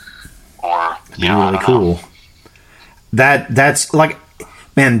episode? Or, really cool. That's like,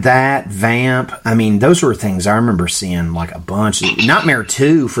 man, that Vamp, those were things I remember seeing like a bunch. Nightmare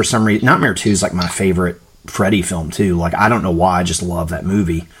 2, for some reason, Nightmare 2 is like my favorite Freddy film too. Like, I don't know why, I just love that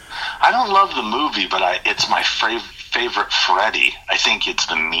movie. I don't love the movie, but it's my favorite Freddy. I think it's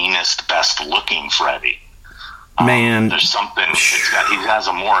the meanest, best looking Freddy. Man, there's something. He has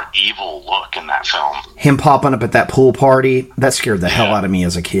a more evil look in that film. Him popping up at that pool party, that scared the hell out of me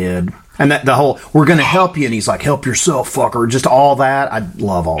as a kid. And that the whole, we're going to help you, and he's like, help yourself, fucker. Just all that. I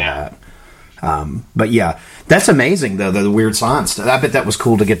love all that. But yeah, that's amazing, though, the Weird Science stuff. I bet that was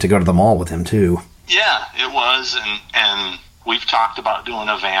cool to get to go to the mall with him, too. Yeah, it was. And we've talked about doing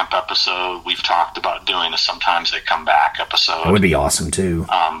a Vamp episode. We've talked about doing a Sometimes They Come Back episode. That would be awesome, too.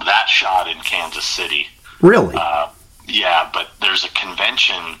 That shot in Kansas City. Really? Yeah, but there's a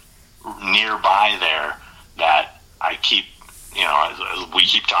convention nearby there that I keep, we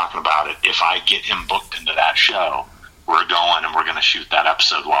keep talking about it. If I get him booked into that show, we're going and we're going to shoot that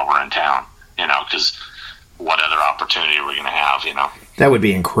episode while we're in town, because what other opportunity are we going to have, That would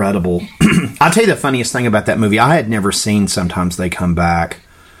be incredible. I'll tell you the funniest thing about that movie. I had never seen Sometimes They Come Back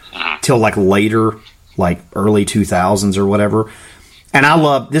till like later, like early 2000s or whatever. And I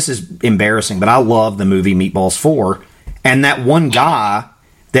love, this is embarrassing, but I love the movie Meatballs 4. And that one guy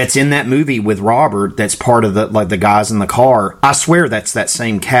that's in that movie with Robert, that's part of the guys in the car, I swear that's that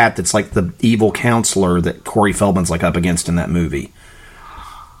same cat that's like the evil counselor that Corey Feldman's like up against in that movie.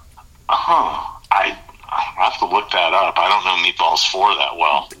 I'll have to look that up. I don't know Meatballs 4 that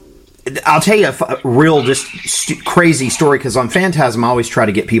well. I'll tell you a real just crazy story, because on Phantasm I always try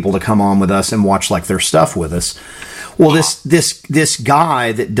to get people to come on with us and watch like their stuff with us. Well, this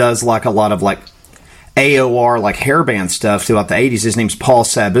guy that does like a lot of like AOR like hairband stuff throughout the 80s, his name's Paul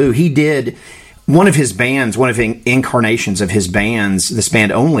Sabu. He did one of his bands, one of the incarnations of his bands, this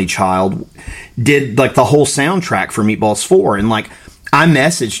band Only Child, did like the whole soundtrack for Meatballs 4. And like I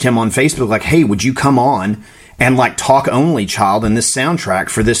messaged him on Facebook like, hey, would you come on and like talk Only Child in this soundtrack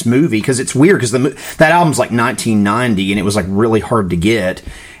for this movie? Because it's weird, because that album's like 1990 and it was like really hard to get.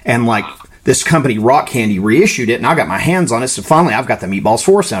 And like this company, Rock Candy, reissued it, and I got my hands on it. So finally, I've got the Meatballs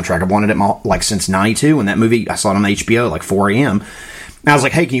 4 soundtrack. I've wanted it since '92, and that movie, I saw it on HBO like 4 a.m. And I was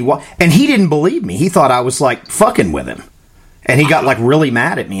like, hey, can you watch? And he didn't believe me. He thought I was like fucking with him. And he got like really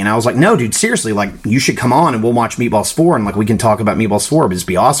mad at me. And I was like, no, dude, seriously, like you should come on and we'll watch Meatballs 4 and like we can talk about Meatballs 4. But it'd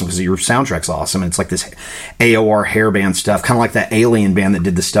be awesome because your soundtrack's awesome. And it's like this AOR hairband stuff, kind of like that Alien band that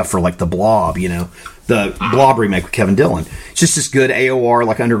did the stuff for like The Blob, the Blob remake with Kevin Dillon. It's just this good AOR,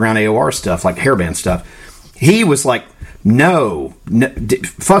 like underground AOR stuff, like hairband stuff. He was like, no,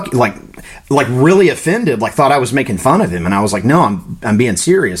 fuck, like really offended, like thought I was making fun of him. And I was like, no, I'm being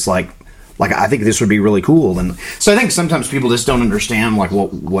serious. Like I think this would be really cool. And so I think sometimes people just don't understand like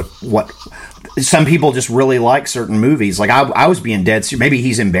what some people just really like certain movies. Like I was being dead serious. Maybe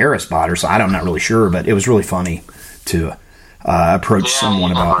he's embarrassed by it, or so I'm not really sure, but it was really funny to approach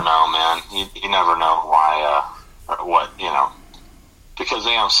someone about. You never know, man. You never know why,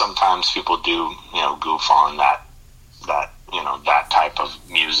 because sometimes people do, goof on that type of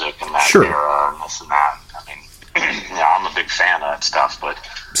music and that era and this and that. I mean, I'm a big fan of that stuff, but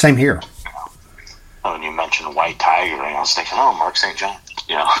same here. When you mentioned White Tiger, and I was thinking, Mark St. John,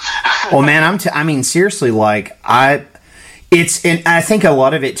 Well, man, I mean, seriously, like and I think a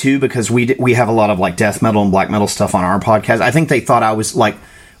lot of it too, because we have a lot of like death metal and black metal stuff on our podcast. I think they thought I was like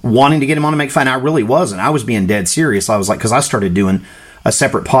wanting to get him on to make fun. I really wasn't. I was being dead serious. I was like, because I started doing a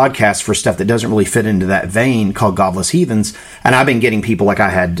separate podcast for stuff that doesn't really fit into that vein called Godless Heathens, and I've been getting people like I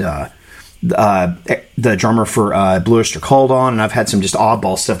had the drummer for Blue Oyster Cult on, and I've had some just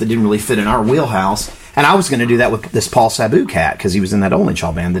oddball stuff that didn't really fit in our wheelhouse. And I was going to do that with this Paul Sabu cat, because he was in that Only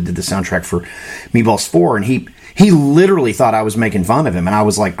Child band that did the soundtrack for Meatballs 4, and he literally thought I was making fun of him, and I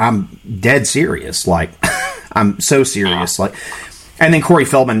was like, I'm dead serious. Like, I'm so serious. Like, and then Corey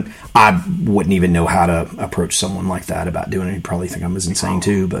Feldman, I wouldn't even know how to approach someone like that about doing it. He'd probably think I was insane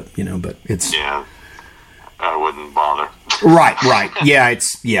too, but it's... Yeah, I wouldn't bother. Right. Yeah,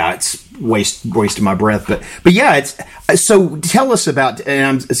 it's wasting my breath, but yeah, it's so. Tell us about, and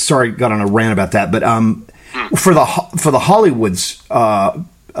I'm sorry, got on a rant about that, but for the Hollywood's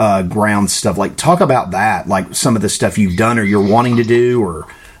ground stuff, like, talk about that, like some of the stuff you've done or you're wanting to do, or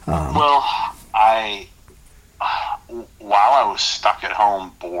well, while I was stuck at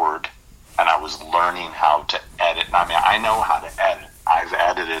home bored and I was learning how to edit. I mean, I know how to edit. I've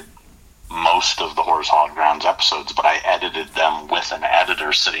edited most of the Horrors Hallowed Grounds episodes, but I edited them with an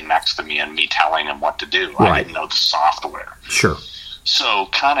editor sitting next to me and me telling him what to do. Right. I didn't know the software. Sure. So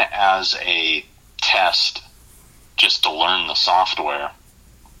kind of as a test, just to learn the software,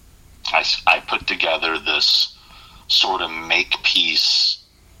 I put together this sort of make-piece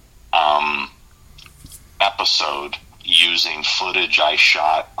episode using footage I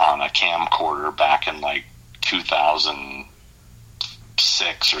shot on a camcorder back in like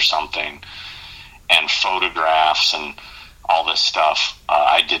 2006 or something, and photographs and all this stuff.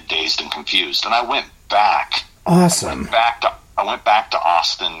 I did Dazed and Confused, and I went back. Awesome. I went back to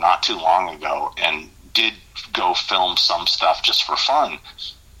Austin not too long ago and did go film some stuff just for fun.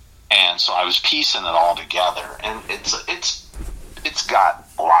 And so I was piecing it all together, and it's got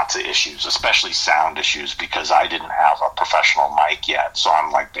lots of issues, especially sound issues, because I didn't have a professional mic yet. So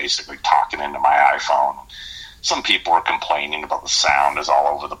I'm like basically talking into my iPhone. Some people are complaining about the sound is all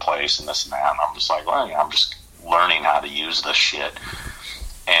over the place and this and that. And I'm just like, well, yeah, I'm just learning how to use this shit.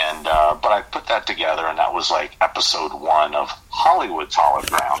 And but I put that together, and that was like episode 1 of Hollywood's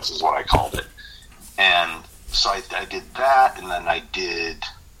Hallowed Grounds is what I called it. And so I did that, and then I did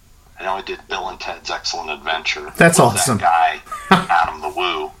Bill and Ted's Excellent Adventure. That's awesome. That guy, Adam the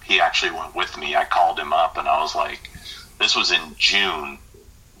Woo, he actually went with me. I called him up, and I was like, this was in June,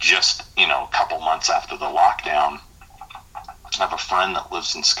 just, a couple months after the lockdown. I have a friend that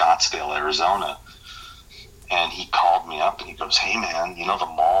lives in Scottsdale, Arizona, and he called me up, and he goes, hey, man, the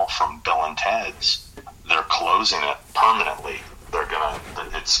mall from Bill and Ted's, they're closing it permanently.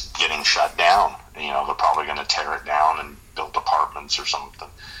 It's getting shut down. They're probably going to tear it down and build apartments or something.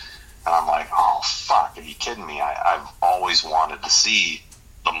 And I'm like, oh, fuck, are you kidding me? I've always wanted to see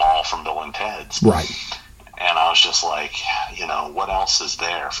the mall from Bill and Ted's. Right. And I was just like, what else is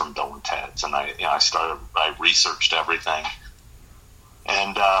there from Bill and Ted's? And I researched everything.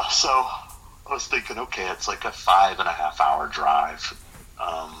 And so I was thinking, okay, it's like a 5.5 hour drive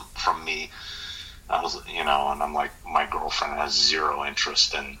from me. I was, and I'm like, my girlfriend has zero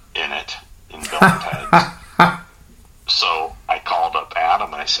interest in Bill and Ted's. So I called up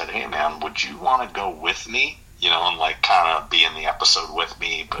Adam and I said, hey, man, would you want to go with me? And like kind of be in the episode with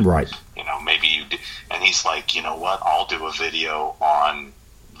me, but right. Maybe you do. And he's like, you know what? I'll do a video on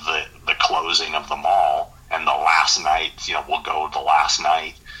the closing of the mall, and the last night, we'll go the last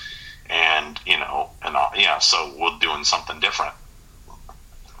night, and so we're doing something different.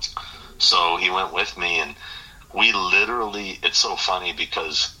 So he went with me, and we literally, it's so funny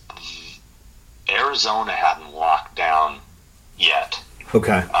because Arizona hadn't locked down yet.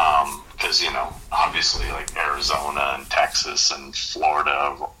 Okay. Because, obviously, like Arizona and Texas and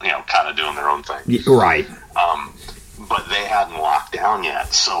Florida, kind of doing their own thing. Right. But they hadn't locked down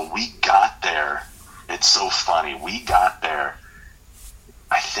yet. So we got there. It's so funny. We got there,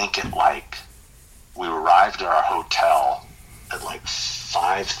 I think we arrived at our hotel at like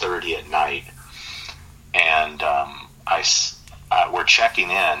 5:30 at night. And we're checking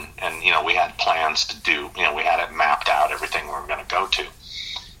in, and, we had plans to do, we had it mapped out, everything we were going to go to.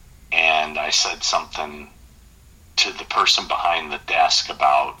 And I said something to the person behind the desk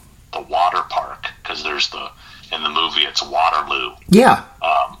about the water park, because in the movie, it's Waterloo. Yeah.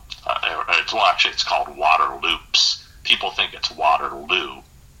 It's called Water Loops. People think it's Waterloo,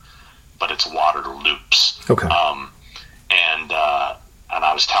 but it's Water Loops. Okay. And I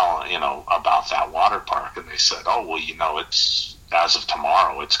was telling, about that water park, and they said, oh, well, it's, as of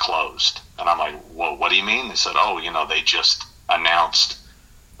tomorrow, it's closed. And I'm like, well, what do you mean? They said, oh, they just announced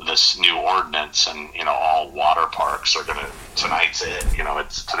this new ordinance, and, all water parks are going to, tonight's it,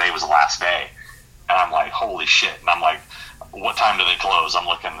 today was the last day. And I'm like, holy shit. And I'm like, what time do they close? I'm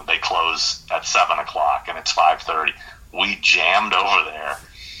looking, they close at 7 o'clock, and it's 5:30. We jammed over there,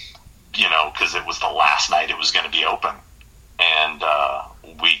 because it was the last night it was going to be open. And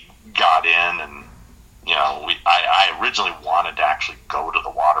we got in, and, I originally wanted to actually go to the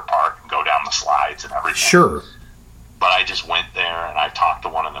water park and go down the slides and everything. Sure. But I just went there, and I talked to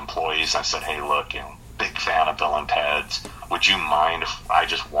one of the employees. I said, hey, look, big fan of Bill and Ted's. Would you mind if I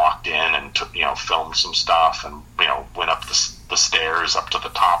just walked in and filmed some stuff and went up the stairs up to the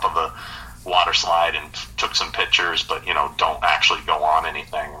top of the water slide and took some pictures, but don't actually go on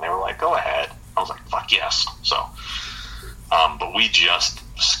anything? And they were like, go ahead. I was like, fuck yes. So, but we just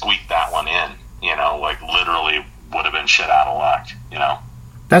squeaked that one in. Literally would have been shit out of luck.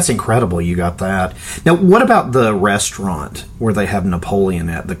 That's incredible. You got that. Now, what about the restaurant where they have Napoleon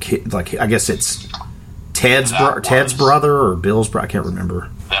at? I guess it's Ted's brother or Bill's brother. I can't remember.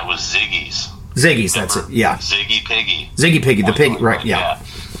 That was Ziggy's. Ziggy's, that's it. Yeah. Ziggy Piggy. Ziggy Piggy, the pig. Right. Yeah.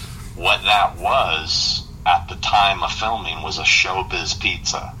 What that was at the time of filming was a Showbiz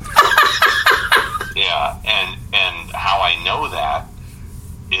Pizza. Yeah, and how I know that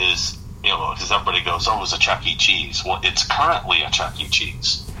is, because everybody goes, oh, it was a Chuck E. Cheese. Well, it's currently a Chuck E.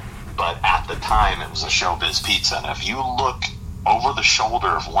 Cheese. But at the time, it was a Showbiz Pizza. And if you look over the shoulder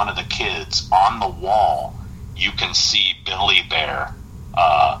of one of the kids on the wall, you can see Billy Bear,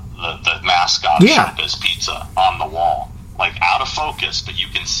 the mascot of Showbiz Pizza, on the wall. Like, out of focus, but you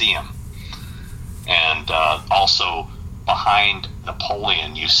can see him. And also, behind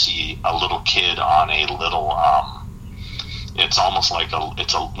Napoleon, you see a little kid on a little... it's almost like one of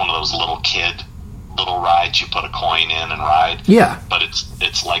those little rides you put a coin in and ride. Yeah. But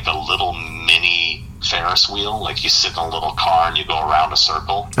it's like a little mini Ferris wheel. Like you sit in a little car and you go around a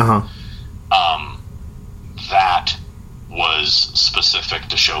circle. Uh-huh. That was specific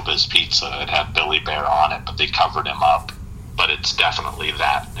to Showbiz Pizza. It had Billy Bear on it, but they covered him up. But it's definitely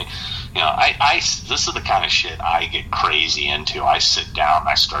that. This is the kind of shit I get crazy into. I sit down and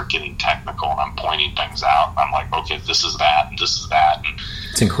I start getting technical and I'm pointing things out. I'm like, okay, this is that and this is that. And,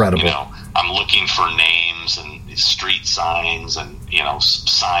 it's incredible. I'm looking for names and street signs and,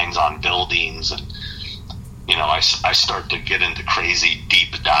 signs on buildings. And, I start to get into crazy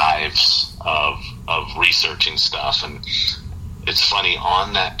deep dives of researching stuff. And it's funny,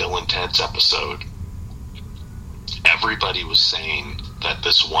 on that Bill and Ted's episode, everybody was saying that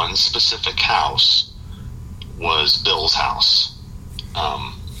this one specific house was Bill's house.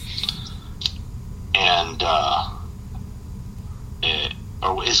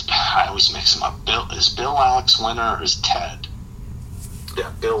 I always mix them up. Is Bill Alex Winter or is Ted?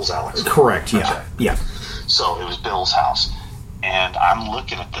 Yeah, Bill's Alex Winter. Correct, yeah. Okay. Yeah. So it was Bill's house. And I'm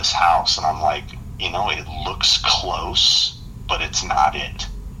looking at this house and I'm like, it looks close, but it's not it.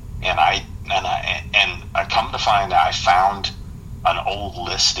 And I come to find out, I found an old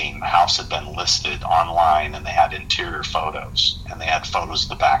listing. The house had been listed online, and they had interior photos, and they had photos of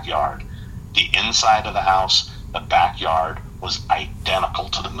the backyard. The inside of the house, the backyard, was identical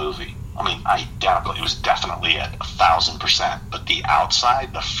to the movie. I mean, identical. It was definitely at 1,000%. But the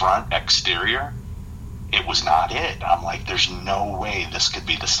outside, the front exterior, it was not it. I'm like, there's no way this could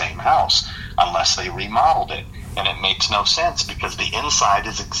be the same house unless they remodeled it. And it makes no sense because the inside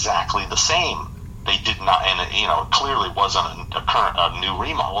is exactly the same. They did not, and it clearly wasn't a new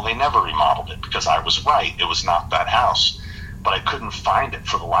remodel. They never remodeled it because I was right. It was not that house. But I couldn't find it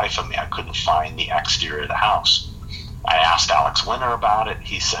for the life of me. I couldn't find the exterior of the house. I asked Alex Winter about it.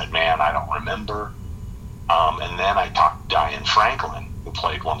 He said, man, I don't remember. And then I talked to Diane Franklin, who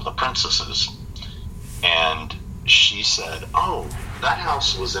played one of the princesses. And she said, oh, that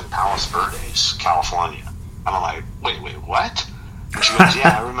house was in Palos Verdes, California. And I'm like, wait, what? And she goes,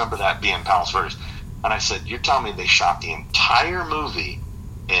 yeah, I remember that being Palos Verdes. And I said, you're telling me they shot the entire movie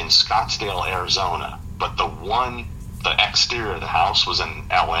in Scottsdale, Arizona, but the exterior of the house was in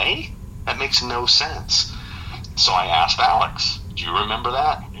L.A.? That makes no sense. So I asked Alex, do you remember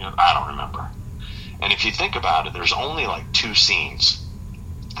that? I don't remember. And if you think about it, there's only like two scenes.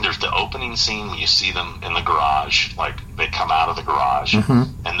 There's the opening scene when you see them in the garage, like they come out of the garage.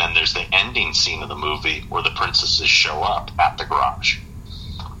 Mm-hmm. And then there's the ending scene of the movie where the princesses show up at the garage.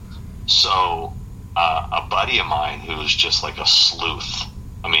 So a buddy of mine who's just like a sleuth,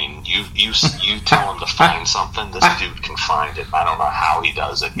 I mean, you tell him to find something, this dude can find it. I don't know how he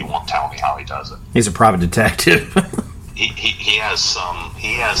does it. He won't tell me how he does it. He's a private detective. he has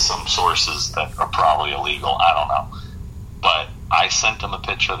some sources that are probably illegal. I don't know. But I sent him a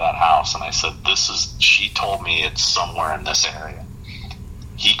picture of that house, and I said, she told me it's somewhere in this area.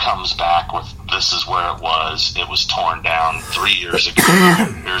 He comes back with this is where it was. It was torn down 3 years ago.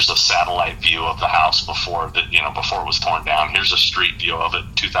 Here's a satellite view of the house before it was torn down. Here's a street view of it,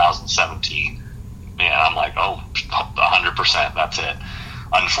 2017. Man, I'm like, 100%, that's it.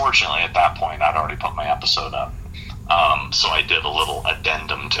 Unfortunately, at that point, I'd already put my episode up. So I did a little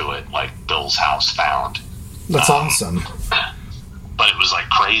addendum to it, like Bill's house found. That's awesome. But it was like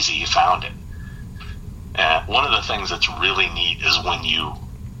crazy, you found it. And one of the things that's really neat is when you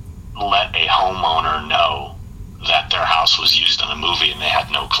let a homeowner know that their house was used in a movie and they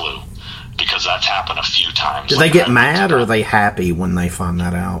had no clue. Because that's happened a few times. Do they get mad, or are they happy when they find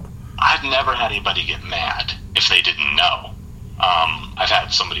that out? I've never had anybody get mad if they didn't know. I've had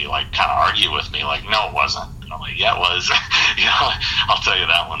somebody like kind of argue with me, like, no, it wasn't. And I'm like, yeah, it was. I'll tell you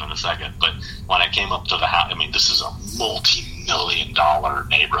that one in a second. But when I came up to the house, I mean, this is a multi-million-dollar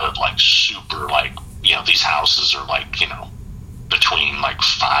neighborhood, like super, like, these houses are like, between like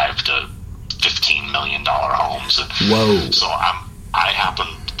 $5 to $15 million homes. And whoa! So I happened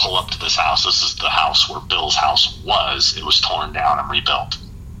to pull up to this house. This is the house where Bill's house was. It was torn down and rebuilt.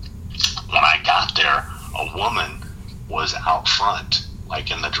 When I got there, a woman was out front,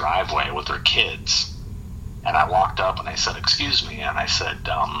 like in the driveway with her kids. And I walked up and I said, "Excuse me." And I said,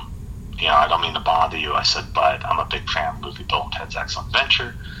 I don't mean to bother you. I said, but I'm a big fan of the movie Bill and Ted's Excellent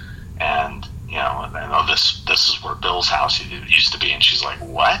Adventure. And, I know this is where Bill's house used to be. And she's like,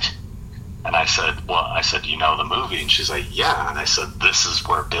 what? And I said, do you know the movie? And she's like, yeah. And I said, this is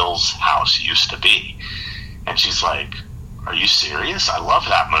where Bill's house used to be. And she's like, are you serious? I love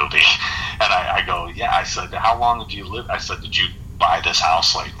that movie. And I go, yeah. I said, how long have you lived? I said, did you buy this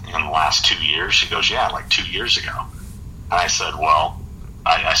house like in the last 2 years? She goes, yeah, like 2 years ago. And I said, well,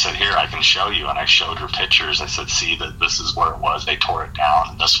 I said, here, I can show you. And I showed her pictures. I said, see, that this is where it was. They tore it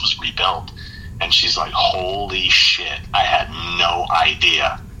down and this was rebuilt. And she's like, holy shit, I had no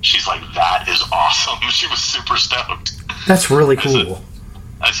idea. She's like, that is awesome. She was super stoked. That's really cool.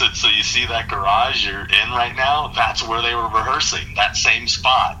 I said, so you see that garage you're in right now? That's where they were rehearsing, that same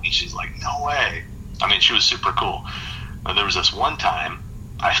spot. And she's like, no way. I mean, she was super cool. But there was this one time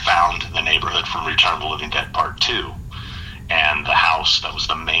I found the neighborhood from Return of the Living Dead Part 2. And the house, that was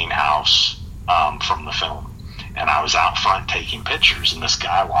the main house from the film. And I was out front taking pictures, and this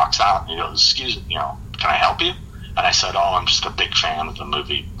guy walks out and he goes, excuse me, can I help you? And I said, I'm just a big fan of the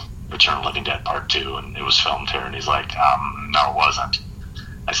movie Return of the Living Dead Part 2, and it was filmed here. And he's like, no, it wasn't.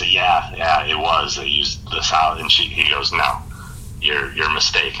 I said, yeah, it was. They used this house. And he goes, no, you're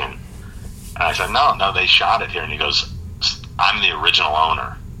mistaken. And I said, no, they shot it here. And he goes, I'm the original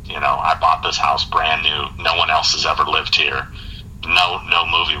owner. I bought this house brand new. No one else has ever lived here. No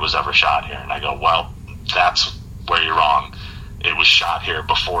movie was ever shot here. And I go, well, that's where you're wrong. It was shot here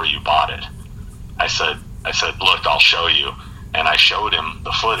before you bought it. I said, look, I'll show you. And I showed him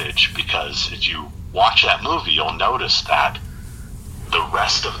the footage, because if you watch that movie, you'll notice that the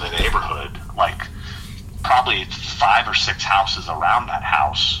rest of the neighborhood, like probably 5 or 6 houses around that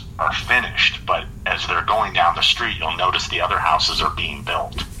house, are finished. But as they're going down the street, you'll notice the other houses are being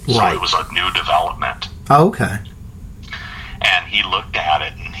built. Right. So it was a new development. Oh, okay. And he looked at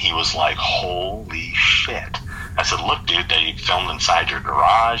it and he was like, holy shit. I said, look, dude, they filmed inside your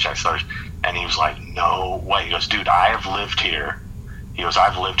garage. And he was like, no way. He goes, dude, I have lived here. He goes,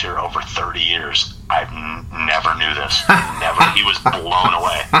 I've lived here over 30 years. I've never knew this. Never. He was blown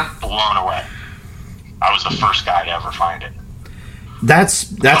away. Blown away. I was the first guy to ever find it.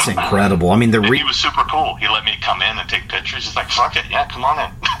 That's incredible. I mean, he was super cool. He let me come in and take pictures. He's like, fuck it. Yeah, come on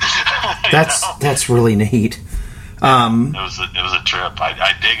in. That's really neat. It was a trip.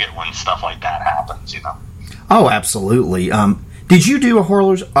 I dig it when stuff like that happens, Oh, absolutely. Did you do a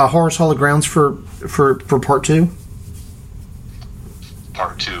Horror's Hall of Grounds for Part 2?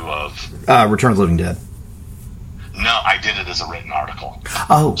 Part 2 of Return of the Living Dead. No, I did it as a written article.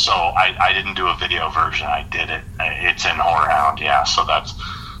 Oh. So I didn't do a video version. I did it. It's in HorrorHound, yeah. So that's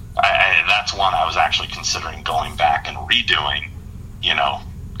one I was actually considering going back and redoing,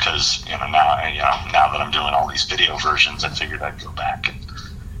 because, now that I'm doing all these video versions, I figured I'd go back and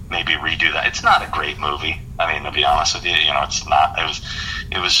maybe redo that. It's not a great movie. I mean, to be honest with you, it's not.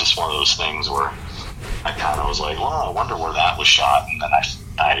 It was just one of those things where I kind of was like, well, I wonder where that was shot, and then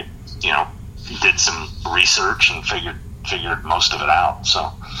I did some research and figured most of it out.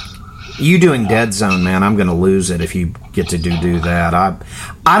 So you doing Dead Zone, man? I'm going to lose it if you get to do that. I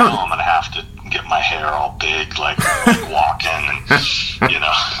don't. I'm going to have to get my hair all big, like walking, and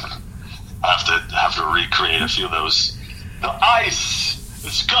I have to recreate a few of those. The ice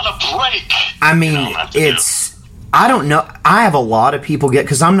is gonna break. I mean, I don't know. I have a lot of people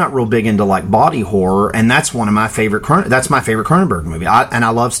because I'm not real big into like body horror, and that's one of my favorite. That's my favorite Cronenberg movie. I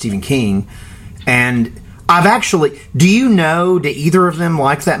love Stephen King, And I've actually... Do you know, do either of them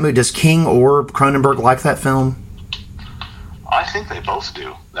like that movie? Does King or Cronenberg like that film? I think they both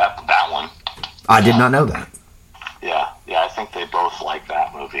do. That one. I did not know that. Yeah, I think they both like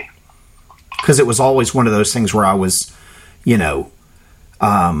that movie. Because it was always one of those things where I was,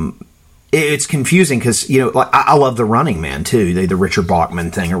 it's confusing because, like I love The Running Man, too, the Richard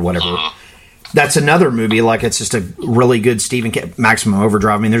Bachman thing or whatever. Mm-hmm. That's another movie, like it's just a really good Maximum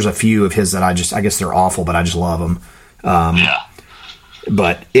Overdrive. I mean, there's a few of his that I guess they're awful, but I just love them.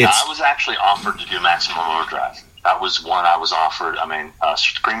 But I was actually offered to do Maximum Overdrive. That was one I was offered. I mean,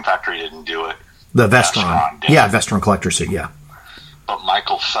 Scream Factory didn't do it. The Vestron. Vestron Collector Suit, yeah. But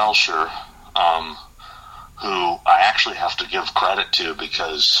Michael Felsher, who I actually have to give credit to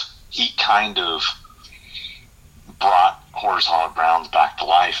because he kind of brought Horror's Hollow Grounds back to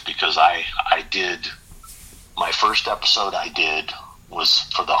life, because I did, my first episode I did was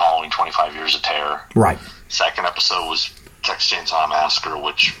for the Halloween 25 Years of Terror. Right. Second episode was Texas Chainsaw Massacre,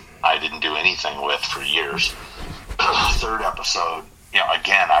 which I didn't do anything with for years. Third episode,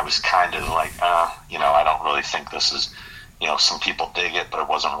 again, I was kind of like, I don't really think this is, some people dig it, but it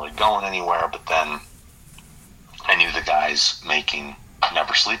wasn't really going anywhere. But then I knew the guys making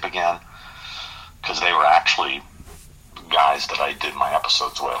Never Sleep Again, because they were actually guys that I did my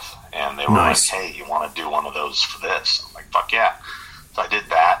episodes with, and they were nice. Like, hey, you want to do one of those for this? I'm like, fuck yeah. So I did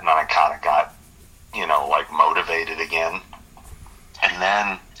that, and then I kind of got, motivated again. And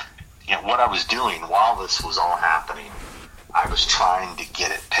then, what I was doing while this was all happening, I was trying to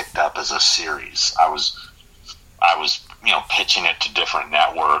get it picked up as a series. I was pitching it to different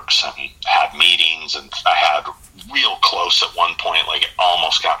networks and had meetings, and I had real close at one point, like it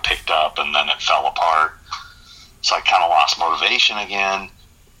almost got picked up and then it fell apart. So I kind of lost motivation again.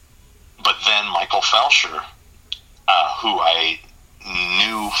 But then Michael Felsher, who I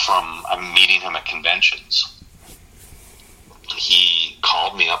knew from meeting him at conventions, he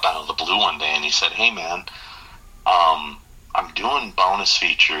called me up out of the blue one day and he said, hey man, I'm doing bonus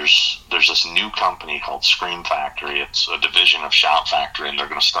features. There's this new company called Scream Factory. It's a division of Shout Factory, and they're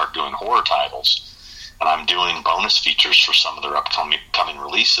going to start doing horror titles. And I'm doing bonus features for some of their upcoming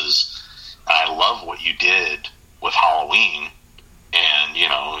releases. And I love what you did with Halloween and,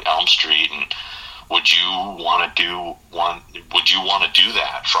 Elm Street. And would you want to do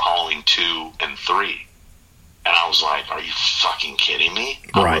that for Halloween 2 and 3? And I was like, are you fucking kidding me?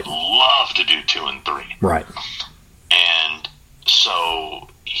 Right. I would love to do 2 and 3. Right. And so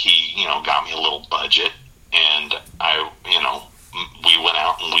he, got me a little budget, and we went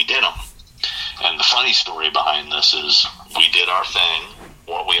out and we did them. And the funny story behind this is we did our thing,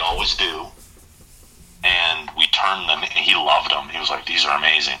 what we always do, and we turned them. He loved them. He was like, these are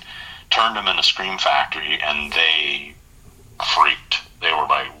amazing. Turned them into Scream Factory, and they freaked. They were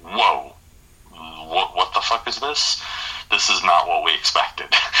like, whoa, what the fuck is this? This is not what we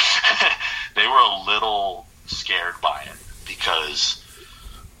expected. They were a little scared by it because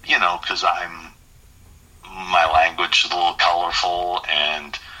my language is a little colorful,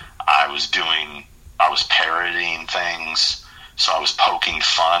 and I was parodying things, so I was poking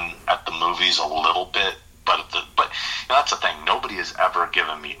fun at the movies a little bit, but that's the thing. Nobody has ever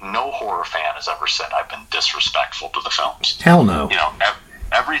given me, no horror fan has ever said I've been disrespectful to the films. Hell no.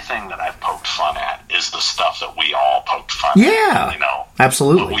 Everything that I've poked fun at is the stuff that we all poked fun at. Yeah,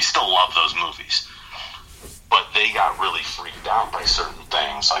 absolutely. But we still love those movies. But they got really freaked out by certain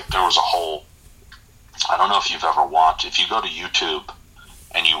things. Like there was a whole, I don't know if you've ever watched, if you go to YouTube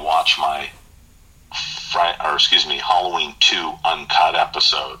and you watch my Halloween 2 uncut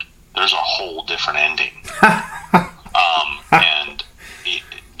episode, there's a whole different ending. And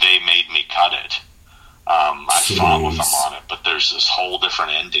they made me cut it. I fought with them on it, but there's this whole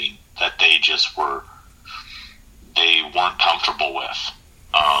different ending that they weren't comfortable with.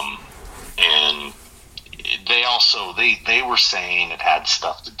 And they also, they were saying it had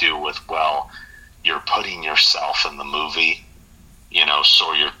stuff to do with, well, you're putting yourself in the movie,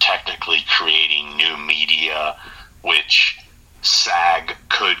 so you're technically creating new media, which SAG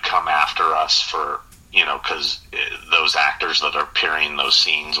could come after us for, because those actors that are appearing in those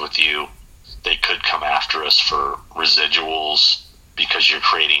scenes with you, they could come after us for residuals because you're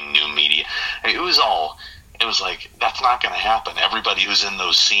creating new media. It was like, that's not going to happen. Everybody who's in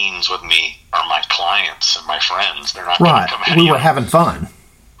those scenes with me are my clients and my friends. They're not going to come at you. We were having fun.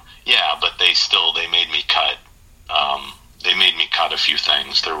 Yeah, but they made me cut. They made me cut a few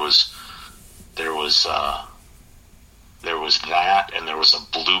things. There was that, and there was a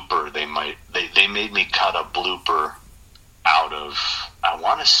blooper. They made me cut a blooper out of, I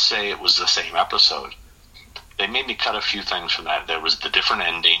want to say it was the same episode. They made me cut a few things from that. There was the different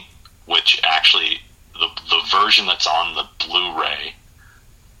ending, which actually version that's on the Blu-ray,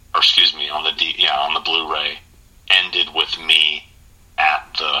 or excuse me, on the Blu-ray, ended with me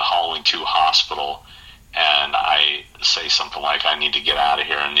at the Halloween 2 hospital, and I say something like, I need to get out of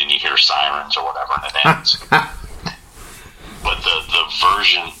here, and then you hear sirens or whatever, and it ends. But the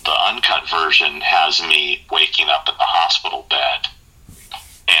version, the uncut version, has me waking up in the hospital bed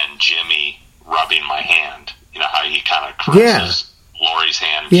and Jimmy rubbing my hand. You know how he kind of caresses Lori's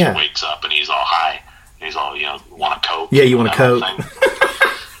hand, and she wakes up and he's all, hi. And he's all, want a Coke? Yeah, you want a Coke?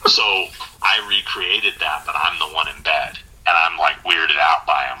 So I recreated that, but I'm the one in bed. And I'm like weirded out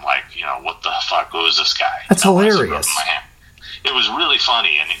by him, like, what the fuck? Who is this guy? That's hilarious. It was really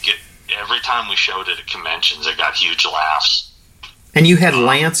funny, and every time we showed it at conventions, it got huge laughs. And you had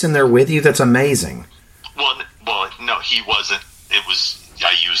Lance in there with you? That's amazing. Well, no, he wasn't. It was,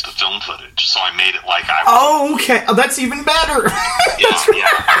 I used the film footage, so I made it like I was. Oh, okay. Oh, that's even better. Yeah.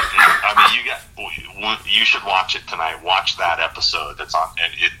 I mean, you should watch it tonight. Watch that episode. That's on.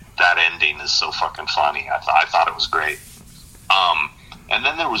 That ending is so fucking funny. I thought it was great. And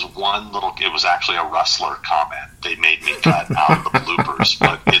then there was one little. It was actually a Rustler comment. They made me cut out of the bloopers,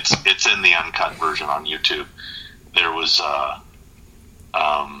 but it's in the uncut version on YouTube. There was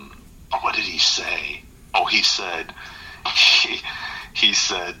what did he say? Oh, he said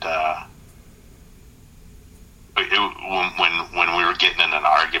when we were getting in an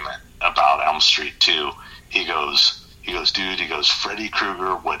argument about Elm Street 2, he goes, dude, Freddy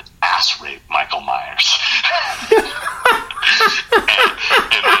Krueger would ass rape Michael Myers. and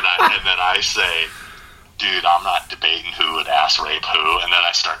then I say, dude, I'm not debating who would ass rape who, and then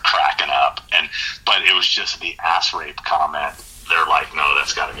I start cracking up. But it was just the ass rape comment. They're like, no,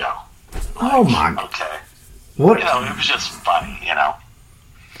 that's got to go. Like, oh my! Okay. What? It was just funny,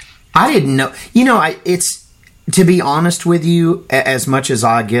 I didn't know. It's, to be honest with you, as much as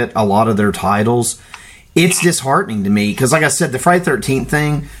I get a lot of their titles, it's disheartening to me because, like I said, the Friday 13th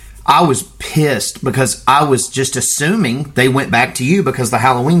thing, I was pissed because I was just assuming they went back to you because the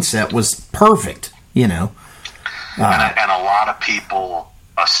Halloween set was perfect, And a lot of people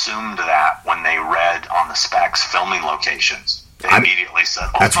assumed that when they read on the specs filming locations. They immediately said,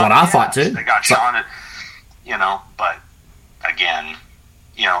 that's what I thought too. They got you on it, but again,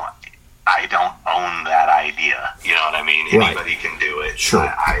 I don't own that idea. You know what I mean? Right. Anybody can do it.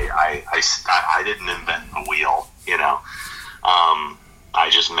 Sure. I didn't invent the wheel, I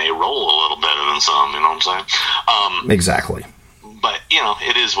just may roll a little better than some, you know what I'm saying? Exactly. But,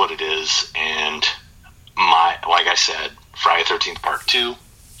 it is what it is. And like I said, Friday 13th Part 2,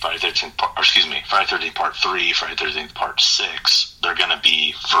 Friday 13th Part 3, Friday 13th Part 6, they're going to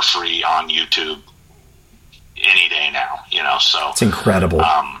be for free on YouTube any day now, so. It's incredible.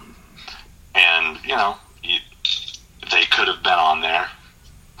 And, they could have been on there.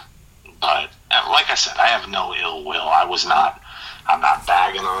 But, like I said, I have no ill will. I'm not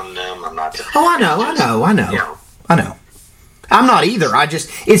bagging on them. I'm not. Oh, I know. I'm not either.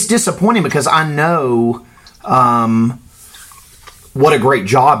 It's disappointing because I know what a great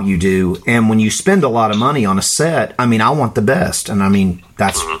job you do, and when you spend a lot of money on a set, I mean, I want the best, and I mean,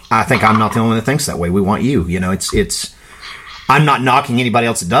 I think I'm not the only one that thinks that way. We want you. It's. I'm not knocking anybody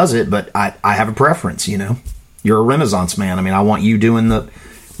else that does it, but I have a preference. You're a Renaissance man. I mean, I want you doing the.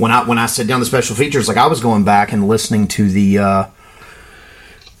 When I sit down the special features, like I was going back and listening to the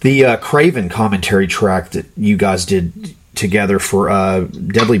Craven commentary track that you guys did together for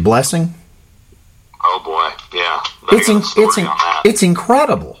Deadly Blessing. Oh boy, yeah. It's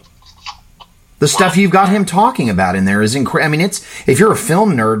incredible. The stuff you've got him talking about in there is incredible. I mean, if you're a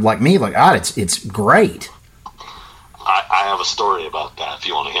film nerd like me, it's great. I have a story about that if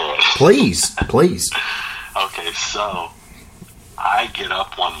you want to hear it. Please. Okay, so I get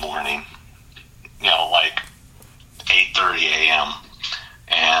up one morning, like 8:30 a.m.,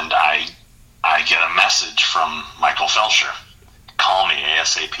 and I get a message from Michael Felsher. Call me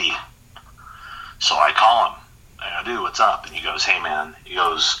ASAP. So I call him. I go, dude, what's up? And he goes, hey, man. He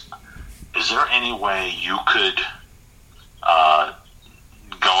goes, is there any way you could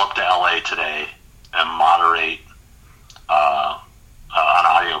go up to LA today and moderate an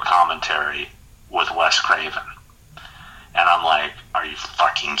audio commentary with Wes Craven? And I'm like, are you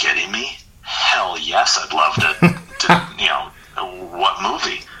fucking kidding me? Hell yes, I'd love to what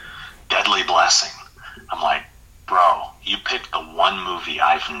movie? Deadly Blessing. I'm like, bro, you picked the one movie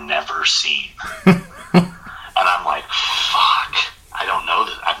I've never seen. And I'm like, fuck, I don't know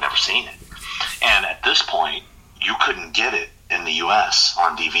that. I've never seen it. And at this point, you couldn't get it in the U.S.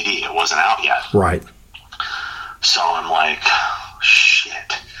 on DVD. It wasn't out yet. Right. So I'm like,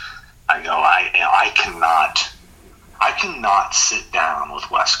 shit. I go, I cannot sit down with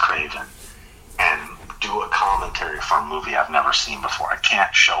Wes Craven and do do a commentary for a movie I've never seen before. I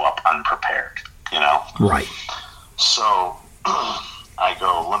can't show up unprepared, you know? Right. So I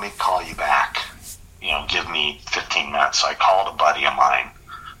go, let me call you back. You know, give me 15 minutes. So I called a buddy of mine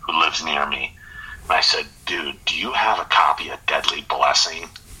who lives near me. And I said, dude, do you have a copy of Deadly Blessing,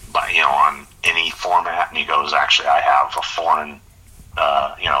 on any format? And he goes, actually, I have a foreign,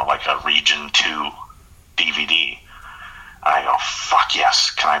 like a Region 2 DVD. I go, fuck yes.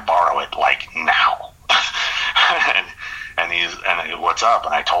 Can I borrow it, like, now? and what's up?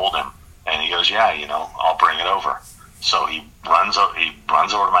 And I told him. And he goes, yeah, I'll bring it over. So he runs over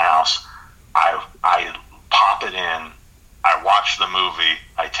to my house. I pop it in. I watch the movie.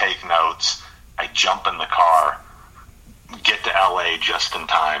 I take notes. I jump in the car, get to LA just in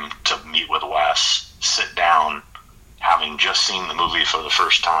time to meet with Wes, sit down, having just seen the movie for the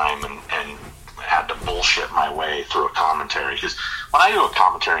first time, and had to bullshit my way through a commentary. Because when I do a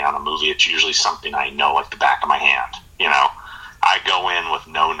commentary on a movie, it's usually something I know like the back of my hand. I go in with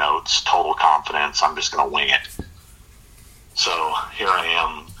no notes, total confidence. I'm just going to wing it. So here I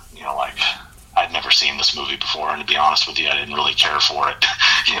am, like, I'd never seen this movie before, and to be honest with you, I didn't really care for it,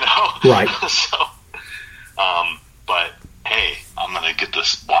 Right. So, but hey, I'm gonna get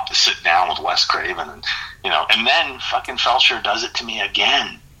this, sit down with Wes Craven, and then fucking Felcher does it to me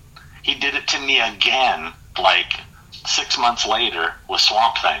again. He did it to me again, like 6 months later with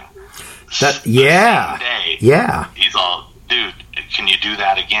Swamp Thing. Yeah. Same day, yeah. He's all, dude, can you do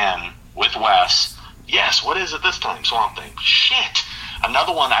that again with Wes? Yes. What is it this time? Swamp Thing. Shit.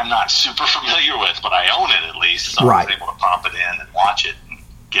 Another one I'm not super familiar with, but I own it at least, so right. I was able to pop it in and watch it and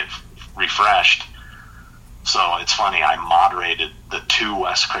get refreshed. So it's funny, I moderated the 2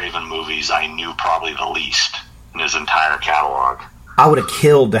 Wes Craven movies I knew probably the least in his entire catalog. I would have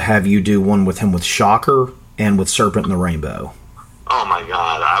killed to have you do one with him with Shocker and with Serpent and the Rainbow. Oh my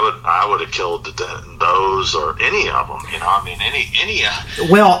God, I would have killed those or any of them. Any.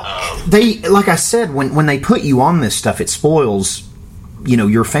 Well, they, like I said, when they put you on this stuff, it spoils,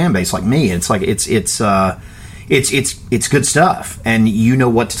 your fan base like me. It's like it's good stuff, and you know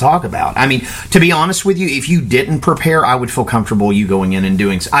what to talk about. I mean, to be honest with you, if you didn't prepare, I would feel comfortable you going in and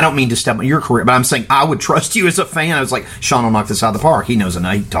doing. I don't mean to step on your career, but I'm saying I would trust you as a fan. I was like, Sean will knock this out of the park. He knows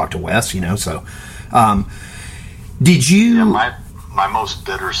enough. He talked to Wes, So, did you? Yeah, my most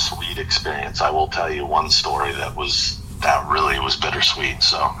bittersweet experience. I will tell you one story that really was bittersweet.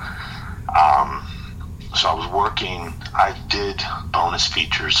 So I was working. I did bonus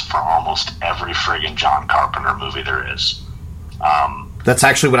features for almost every friggin' John Carpenter movie there is. That's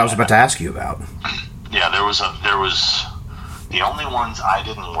actually what I was about to ask you about. Yeah, there was the only ones I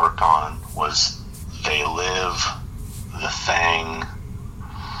didn't work on was They Live, The Thing.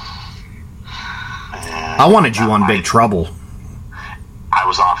 I wanted you on Big Trouble. I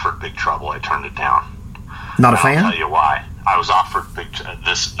was offered Big Trouble. I turned it down. Not a fan? I'll tell you why. I was offered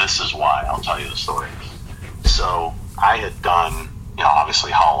This is why. I'll tell you the story. So I had done,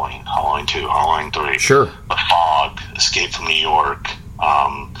 obviously Halloween 2, Halloween 3. Sure. The Fog, Escape from New York,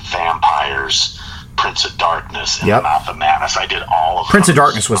 Vampires, Prince of Darkness, and The Mouth of Madness. I did all of Prince those. of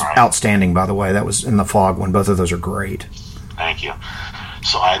Darkness was outstanding, by the way. That was in The Fog one. Both of those are great. Thank you.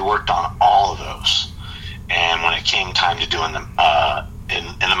 So I had worked on all of those. And when it came time to doing them in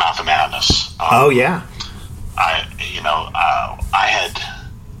The Mouth of Madness. I had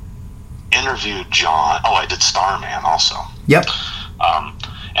interviewed John. Oh, I did Starman also. Yep.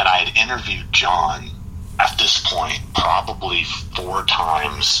 And I had interviewed John at this point probably 4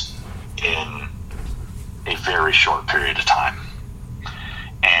 times in a very short period of time.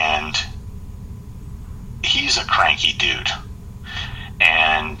 And he's a cranky dude.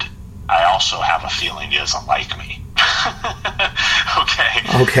 And I also have a feeling he doesn't like me.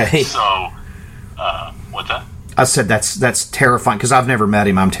 Okay. So, what's that? I said that's terrifying because I've never met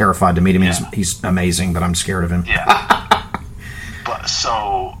him. I'm terrified to meet him. Yeah. He's amazing, but I'm scared of him. Yeah. But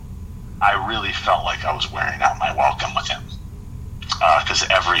so I really felt like I was wearing out my welcome with him because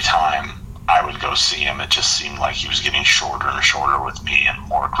every time I would go see him, it just seemed like he was getting shorter and shorter with me and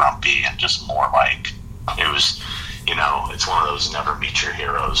more grumpy and just more like it was. It's one of those never meet your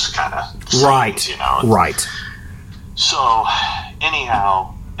heroes kind of things, right. Right. So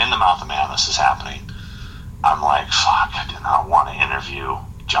anyhow, in The Mouth of Madness is happening. I'm like, fuck, I do not want to interview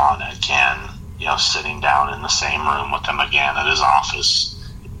John again, sitting down in the same room with him again at his office,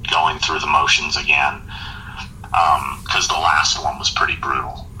 going through the motions again, because the last one was pretty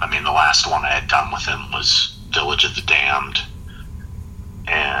brutal. I mean, the last one I had done with him was Village of the Damned,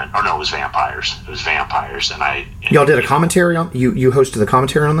 it was Vampires. It was Vampires, and y'all did a commentary on, you hosted the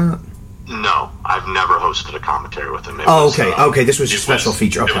commentary on that? No, I've never hosted a commentary with him. Okay. This was a special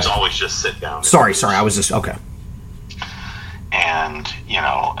feature. Okay. It was always just sit down. Sorry. I was just okay. And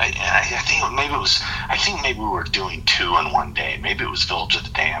I think maybe we were doing 2 in one day. Maybe it was Village of the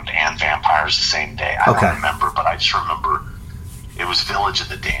Damned and Vampires the same day. I don't remember, but I just remember it was Village of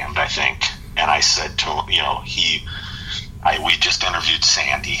the Damned, I think. And I said to him, we just interviewed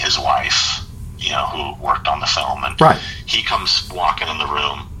Sandy, his wife, who worked on the film, and he comes walking in the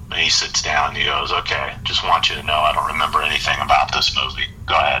room. And he sits down and he goes, "Okay, just want you to know I don't remember anything about this movie.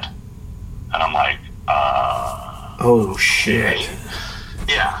 Go ahead." And I'm like, oh, shit.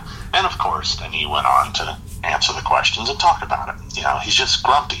 Yeah. And of course, then he went on to answer the questions and talk about it. He's just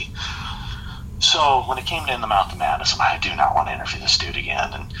grumpy. So when it came to In the Mouth of Madness, I do not want to interview this dude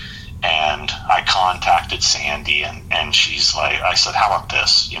again. And I contacted Sandy, and she's like, I said, how about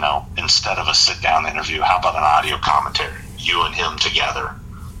this? Instead of a sit-down interview, how about an audio commentary? You and him together.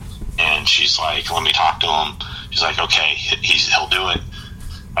 And she's like, let me talk to him. She's like, okay, he'll do it.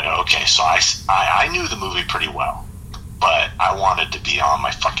 I go, okay. So I knew the movie pretty well, but I wanted to be on my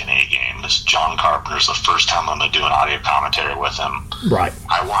fucking A game. This John Carpenter's the first time I'm going to do an audio commentary with him. Right.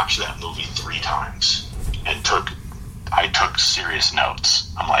 I watched that movie 3 times and I took serious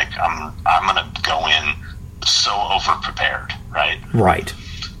notes. I'm like, I'm going to go in so over-prepared, right? Right.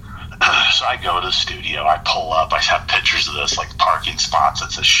 So I go to the studio, I pull up, I have pictures of this, like parking spots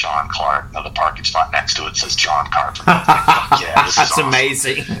that says Sean Clark. Another parking spot next to it says John Carpenter. Fuck yeah, this is That's awesome.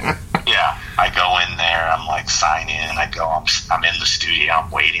 Amazing. Yeah, I go in there, I'm like, sign in, I'm in the studio,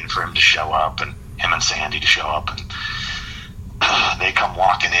 I'm waiting for him to show up, and him and Sandy to show up, and they come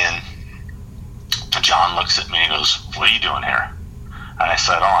walking in. John looks at me and goes, "What are you doing here?" And I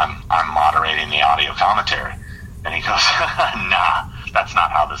said, I'm moderating the audio commentary. And he goes, "Nah, that's not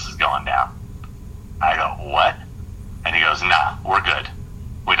how this is going down." I go, "What?" And he goes, "Nah, we're good.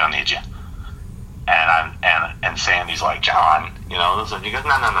 We don't need you." And Sandy's like, "John, and he goes,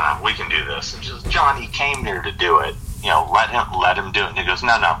 no, we can do this." And she goes, "John, he came here to do it. Let him do it." And he goes,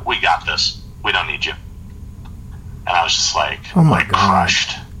 no, we got this. We don't need you." And I was just like, oh my God.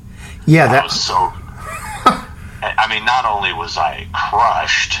 Crushed. Yeah, that was so. I mean, not only was I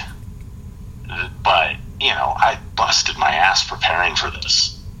crushed, but I busted my ass preparing for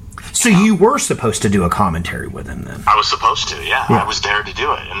this. So you were supposed to do a commentary with him then? I was supposed to, yeah. I was there to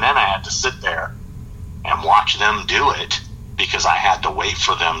do it. And then I had to sit there and watch them do it because I had to wait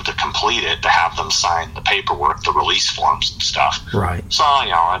for them to complete it, to have them sign the paperwork, the release forms and stuff. Right. So,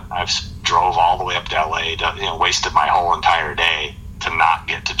 I drove all the way up to LA to, wasted my whole entire day to not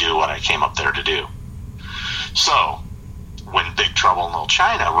get to do what I came up there to do. So when Big Trouble in Little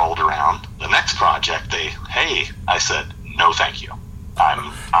China rolled around, the next project, I said, no, thank you.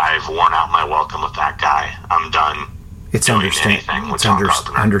 I've worn out my welcome with that guy. I'm done. It's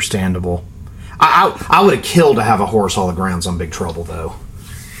understandable. I would have killed to have a Horse All the Grounds on Big Trouble, though.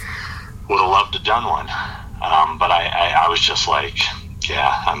 Would have loved to have done one. But I was just like,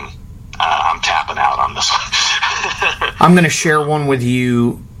 yeah, I'm tapping out on this one. I'm going to share one with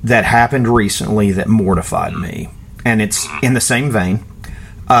you that happened recently that mortified me. And it's in the same vein.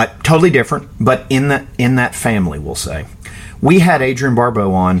 Totally different, but in that family, we'll say. We had Adrienne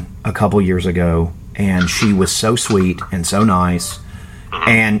Barbeau on a couple years ago, and she was so sweet and so nice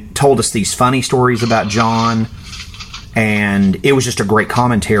and told us these funny stories about John, and it was just a great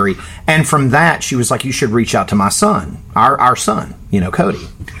commentary. And from that, she was like, you should reach out to my son, our son, Cody.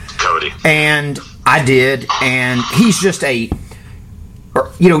 And I did, and he's just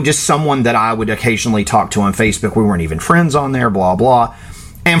just someone that I would occasionally talk to on Facebook. We weren't even friends on there, blah, blah.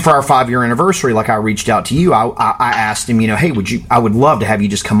 And for our 5-year anniversary, I reached out to you. I asked him, hey, I would love to have you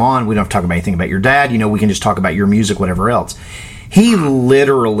just come on. We don't have to talk about anything about your dad. We can just talk about your music, whatever else. He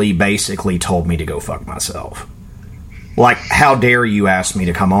literally basically told me to go fuck myself. Like, how dare you ask me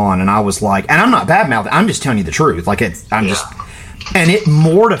to come on? And I was like, and I'm not bad-mouthing. I'm just telling you the truth. And it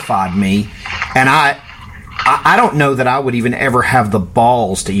mortified me. And I don't know that I would even ever have the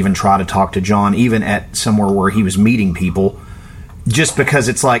balls to even try to talk to John, even at somewhere where he was meeting people, just because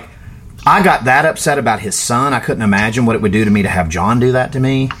it's like, I got that upset about his son. I couldn't imagine what it would do to me to have John do that to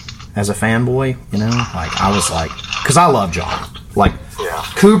me as a fanboy, I was like, because I love John.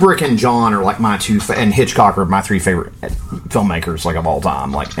 Kubrick and John are my two, and Hitchcock are my 3 favorite filmmakers, of all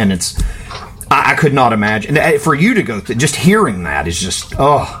time. And it's, I could not imagine. For you to go through, just hearing that is just,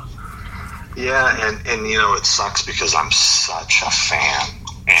 oh. Yeah, and it sucks because I'm such a fan.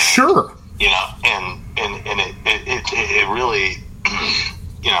 And, sure. And it really,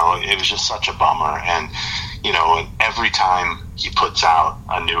 it was just such a bummer. And, every time he puts out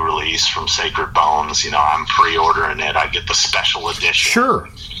a new release from Sacred Bones, I'm pre-ordering it. I get the special edition. Sure.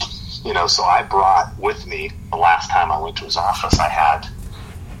 So I brought with me, the last time I went to his office, I had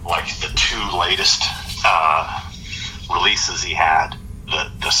like the 2 latest releases he had,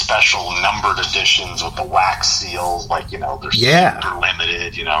 the special numbered editions with the wax seals, like, they're super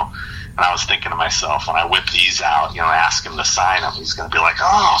limited, And I was thinking to myself, when I whip these out, ask him to sign them, he's going to be like,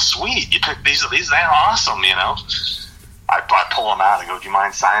 oh, sweet, you took these, they're awesome, I pull them out and go, do you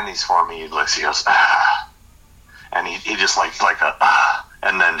mind signing these for me? He goes, ah. And he just like a, ah.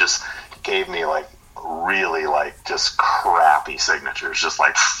 And then just gave me like really like just crappy signatures, just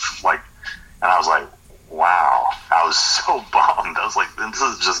like, and I was like, wow, I was so bummed. I was like, this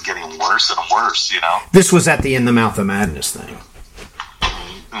is just getting worse and worse, This was at the In the Mouth of Madness thing.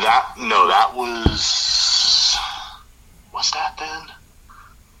 That was that then?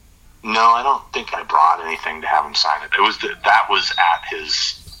 No, I don't think I brought anything to have him sign it. That was at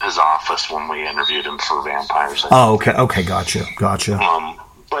his office when we interviewed him for Vampires. Oh, okay, gotcha.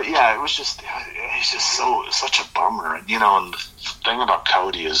 But yeah, it was just such a bummer, And the thing about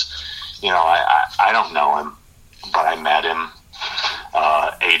Cody is, I don't know him, but I met him.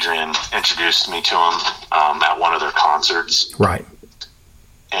 Adrian introduced me to him at one of their concerts, right?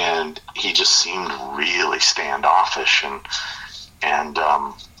 And he just seemed really standoffish, and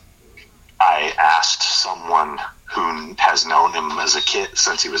I asked someone who has known him as a kid,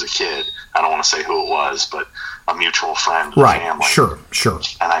 since he was a kid. I don't want to say who it was, but a mutual friend of the family. Sure.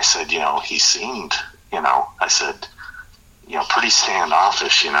 And I said, he seemed, I said, pretty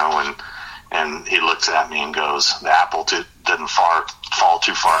standoffish, and he looks at me and goes, the apple didn't fall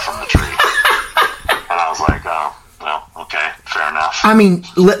too far from the tree. And I was like, oh, well, okay, fair enough. I mean,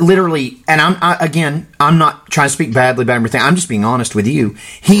 literally, and I'm not trying to speak badly about everything. I'm just being honest with you.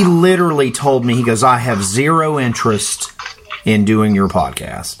 He literally told me, he goes, I have zero interest in doing your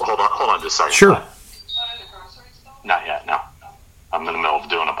podcast. Hold on just a second. Sure. Not yet, no. I'm in the middle of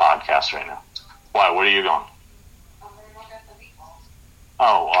doing a podcast right now. Why, where are you going?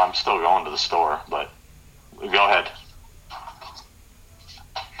 Oh, well, I'm still going to the store, but go ahead.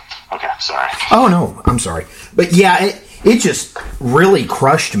 Okay, sorry. Oh, no, I'm sorry. But yeah, it just really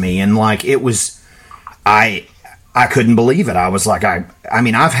crushed me, and like it was, I couldn't believe it. I was like, I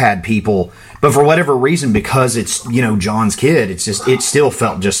mean, I've had people, but for whatever reason, because it's, John's kid, it still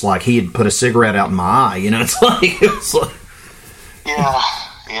felt just like he had put a cigarette out in my eye, It's like.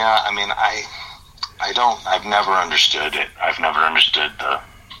 Yeah, I mean, I've never understood it. I've never understood the,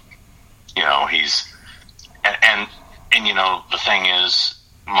 he's, and the thing is,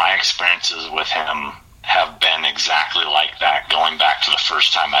 my experiences with him have been exactly like that, going back to the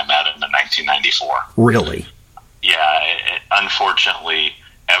first time I met him in 1994. Really? Yeah, unfortunately,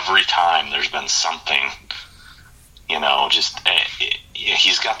 every time there's been something,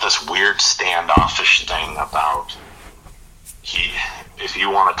 he's got this weird standoffish thing about, if you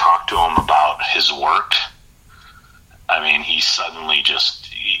want to talk to him about his work, I mean, he suddenly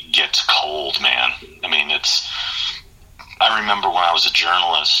he gets cold, man. I mean, I remember when I was a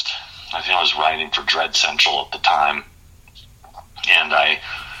journalist, I think I was writing for Dread Central at the time, and I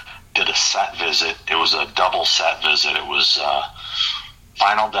did a set visit. It was a double set visit. It was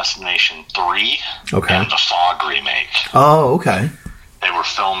Final Destination 3 and the Fog remake. Oh, okay. They were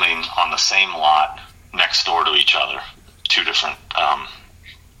filming on the same lot next door to each other. 2 different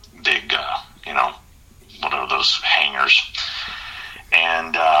big, what are those hangars.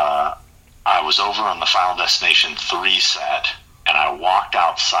 And I was over on the Final Destination 3 set, and I walked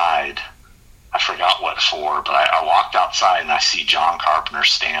outside. I forgot what for, but I walked outside, and I see John Carpenter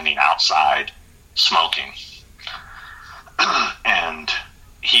standing outside smoking. And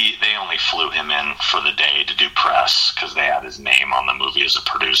they only flew him in for the day to do press because they had his name on the movie as a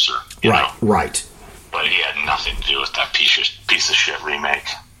producer. Right. But he had nothing to do with that piece of shit remake.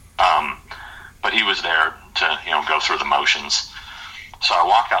 But he was there to, go through the motions. So I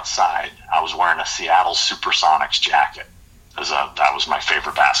walk outside. I was wearing a Seattle Supersonics jacket. That was my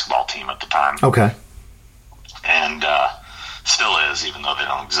favorite basketball team at the time. Okay. And still is, even though they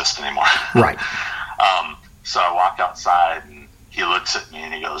don't exist anymore. Right. So I walk outside, and he looks at me,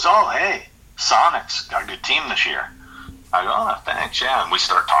 and he goes, oh, hey, Sonics got a good team this year. I go, oh, thanks, yeah. And we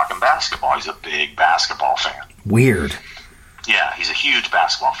start talking basketball. He's a big basketball fan. Weird. Yeah, he's a huge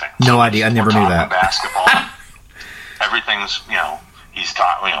basketball fan. No idea. I never knew that. Basketball. Everything's, he's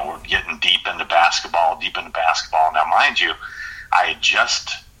talking, we're getting deep into basketball. Now, mind you, I had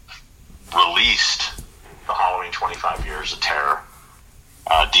just released the Halloween 25 Years of Terror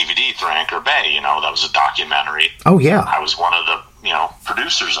DVD through Anchor Bay. That was a documentary. Oh, yeah. I was one of the,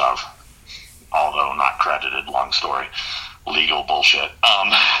 producers of, although not credited, long story. legal bullshit.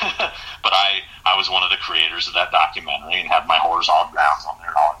 But I was one of the creators of that documentary and had my Horrors Hog Grounds on there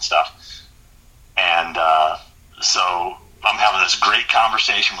and all that stuff. And so I'm having this great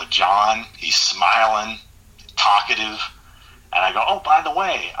conversation with John. He's smiling, talkative. And I go, oh, by the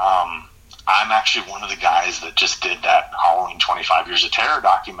way, I'm actually one of the guys that just did that Halloween 25 Years of Terror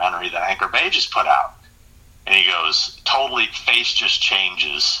documentary that Anchor Bay just put out. And he goes, totally, face just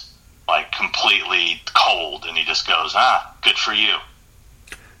changes, like completely cold. And he just goes, good for you.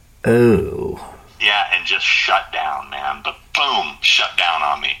 Oh. Yeah, and just shut down, man. But boom, shut down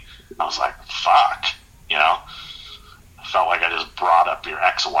on me. I was like, fuck, you know? I felt like I just brought up your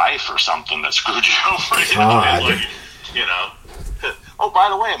ex-wife or something that screwed you over. You know? Like, you know? Oh, by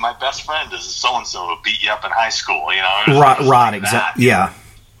the way, my best friend is so-and-so who beat you up in high school, you know? Right, exactly. Yeah.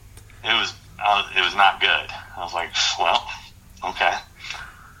 It was not good. I was like, well, okay.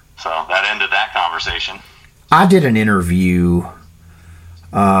 So that ended that conversation. I did an interview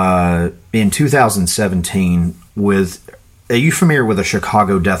in 2017 with, are you familiar with a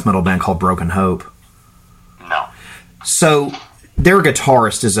Chicago death metal band called Broken Hope? No. So their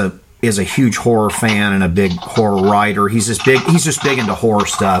guitarist is a huge horror fan and a big horror writer. He's just big into horror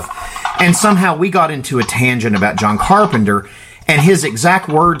stuff. And somehow we got into a tangent about John Carpenter, and his exact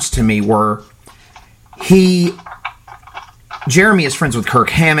words to me were, Jeremy is friends with Kirk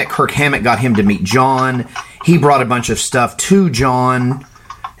Hammett. Kirk Hammett got him to meet John. He brought a bunch of stuff to John,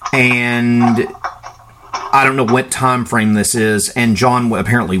 and I don't know what time frame this is, and John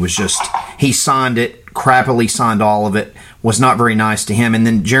apparently was just, he signed it, crappily signed all of it, was not very nice to him, and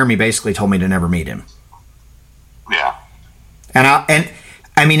then Jeremy basically told me to never meet him. Yeah. And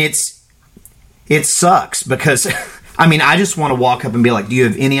I mean, it sucks, because I mean, I just want to walk up and be like, do you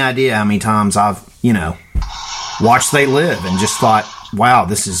have any idea how many times I've, watched They Live and just thought, wow,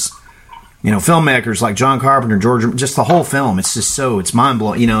 this is, filmmakers like John Carpenter, George, just the whole film, it's just so, it's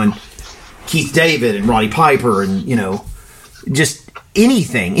mind-blowing, and Keith David and Roddy Piper and, just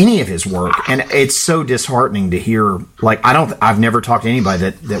anything, any of his work. And it's so disheartening to hear, like, I've never talked to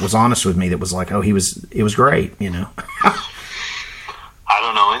anybody that was honest with me that was like, oh, it was great, I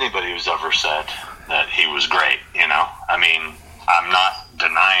don't know anybody who's ever said that he was great, I mean, I'm not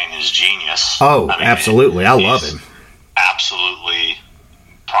denying his genius. Oh, I mean, absolutely. I love him. Absolutely,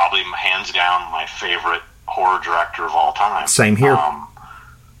 probably hands down my favorite horror director of all time. Same here.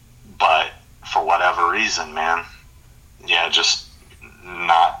 But for whatever reason, man, yeah, just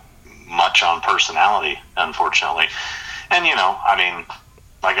not much on personality, unfortunately. And, I mean,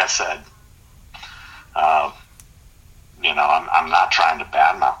 like I said, I'm not trying to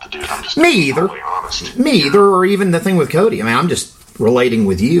badmouth the dude. I'm just me either. Totally honest. Me either, or even the thing with Cody. I mean, I'm just relating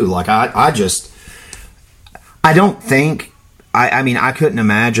with you. Like, I don't think, I mean, I couldn't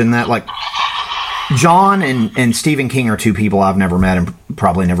imagine that. Like, John and Stephen King are two people I've never met and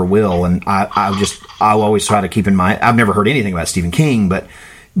probably never will. And I'll always try to keep in mind, I've never heard anything about Stephen King, but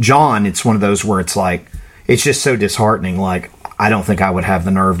John, it's one of those where it's like, it's just so disheartening. Like, I don't think I would have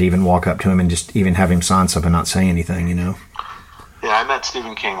the nerve to even walk up to him and just even have him sign something and not say anything, Yeah, I met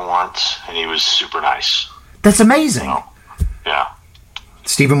Stephen King once, and he was super nice. That's amazing. Yeah.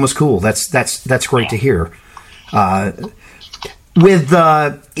 Stephen was cool. That's great to hear. With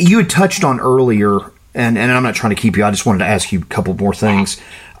you had touched on earlier, and I'm not trying to keep you. I just wanted to ask you a couple more things.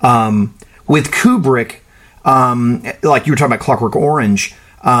 With Kubrick, like you were talking about Clockwork Orange,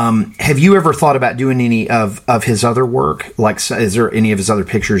 have you ever thought about doing any of his other work? Like, is there any of his other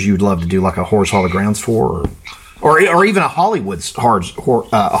pictures you'd love to do, like a Horrors Hall of Grounds for, or even a Hollywood's Hall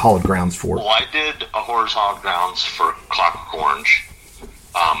of Grounds for? Well, I did a Horrors Hall of Grounds for Clockwork Orange.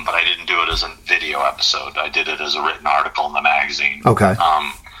 But I didn't do it as a video episode. I did it as a written article in the magazine. Okay.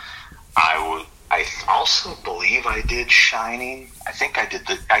 I also believe I did Shining. I think I did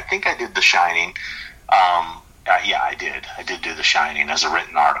The Shining. Yeah, I did. I did do The Shining as a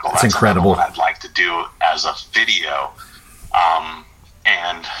written article. That's incredible. What I'd like to do as a video.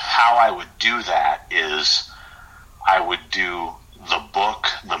 And how I would do that is I would do the book,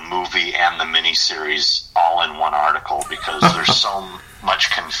 the movie, and the miniseries all in one article, because there's so much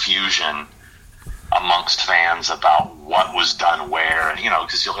confusion amongst fans about what was done where,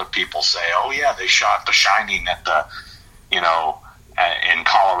 because you'll have people say, oh yeah, they shot The Shining at the, in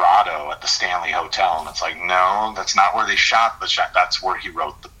Colorado at the Stanley Hotel, and it's like, no, that's not where they shot that's where he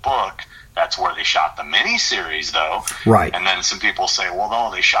wrote the book. That's where they shot the miniseries, though. Right. And then some people say, well,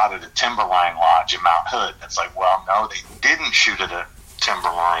 no, they shot it at Timberline Lodge in Mount Hood. It's like, well, no, they didn't shoot it at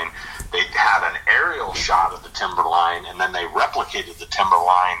Timberline. They had an aerial shot of the Timberline, and then they replicated the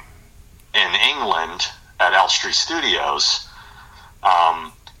Timberline in England at Elstree Studios.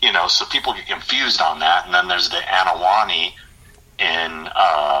 so people get confused on that. And then there's the Anawani in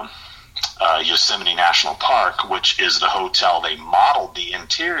Yosemite National Park, which is the hotel they modeled the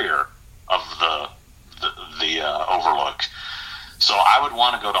interior of the overlook. So I would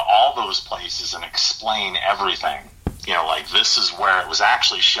want to go to all those places and explain everything. You know, like, this is where it was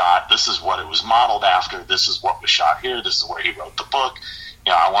actually shot. This is what it was modeled after. This is what was shot here. This is where he wrote the book.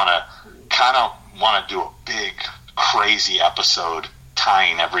 You know, I want to do a big, crazy episode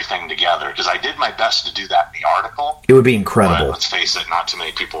tying everything together, because I did my best to do that in the article. It would be incredible. But let's face it, not too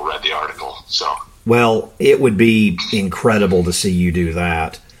many people read the article. So, well, it would be incredible to see you do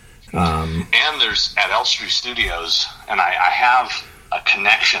that. And there's at Elstree Studios, and I have a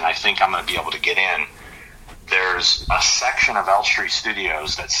connection. I think I'm going to be able to get in. There's a section of Elstree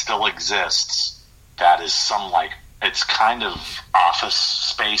Studios that still exists. That is it's kind of office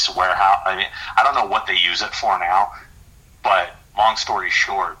space, warehouse. I mean, I don't know what they use it for now, but long story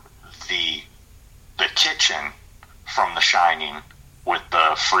short, the kitchen from The Shining with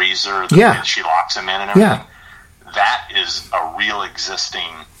the freezer that she locks him in and everything, that is a real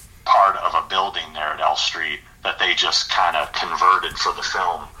existing part of a building there at Elstree that they just kind of converted for the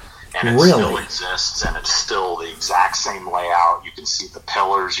film. And it still exists, and it's still the exact same layout. You can see the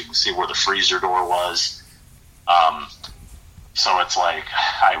pillars. You can see where the freezer door was. So it's like,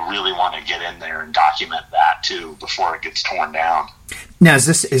 I really want to get in there and document that too before it gets torn down. Now, is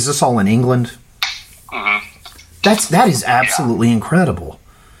this all in England? Mm-hmm. That is absolutely incredible.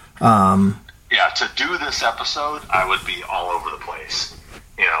 To do this episode, I would be all over the place.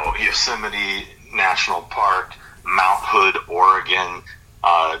 You know, Yosemite National Park, Mount Hood, Oregon,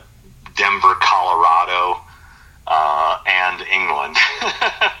 Denver, Colorado, and England,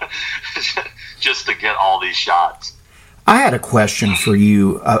 just to get all these shots. I had a question for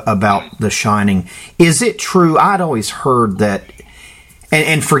you about The Shining. Is it true? I'd always heard that,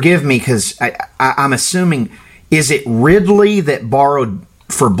 and forgive me because I'm assuming, is it Ridley that borrowed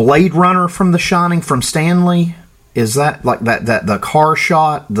for Blade Runner from The Shining from Stanley? Is that like that the car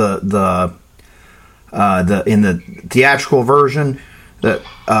shot, the in the theatrical version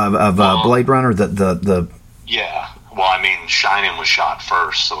of Blade Runner, the yeah. Well, I mean, Shining was shot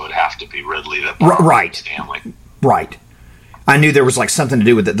first, so it'd have to be Ridley that borrowed Stanley. Right. I knew there was like something to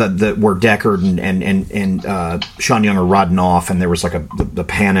do with the where Deckard and Sean Young are riding off, and there was like the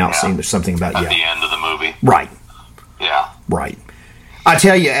pan out scene. There's something about at the end of the movie. Right. Yeah. Right. I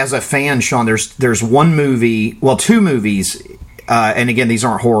tell you, as a fan, Sean, there's one movie, well, two movies, and again, these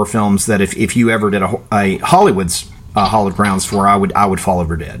aren't horror films, that if you ever did a Hollywood's Hallowed Grounds for, I would fall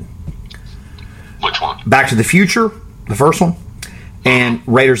over dead. Which one? Back to the Future, the first one, and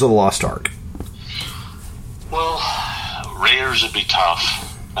Raiders of the Lost Ark. Well, Raiders would be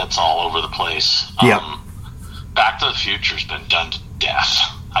tough. That's all over the place. Yep. Back to the Future's been done to death.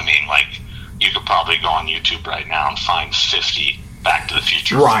 I mean, like, you could probably go on YouTube right now and find 50 Back to the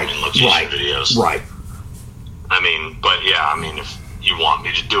Future location videos. Right. I mean, but yeah, I mean, if you want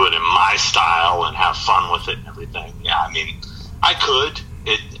me to do it in my style and have fun with it and everything, yeah, I mean, I could.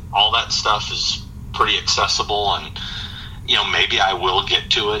 All that stuff is pretty accessible, and, you know, maybe I will get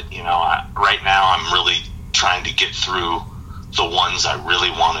to it. You know, right now I'm really trying to get through the ones I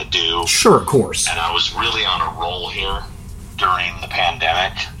really want to do. Sure, of course. And I was really on a roll here during the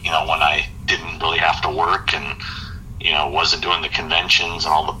pandemic, you know, when I didn't really have to work and, you know, wasn't doing the conventions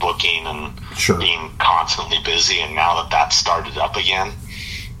and all the booking and being constantly busy. And now that that's started up again,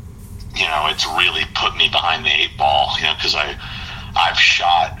 you know, it's really put me behind the 8 ball, you know, because I've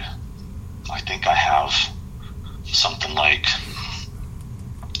shot, I think I have something like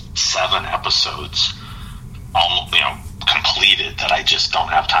 7 episodes, almost, you know, completed that I just don't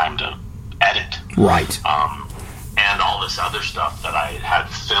have time to edit. Right. And all this other stuff that I had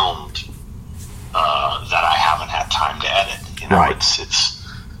filmed that I haven't had time to edit. You know, right.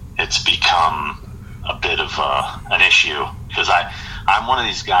 It's become a bit of an issue because I'm one of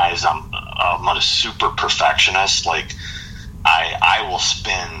these guys. I'm a super perfectionist. Like I will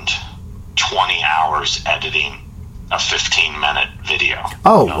spend 20 hours editing a 15-minute video.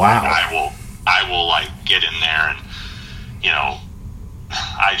 Oh, you know, wow! I will like get in there and, you know,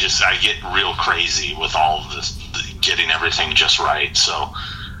 I get real crazy with all of this, getting everything just right. So,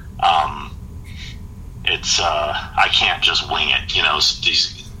 it's I can't just wing it. You know,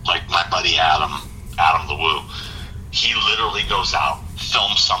 these, like my buddy Adam the Woo, he literally goes out,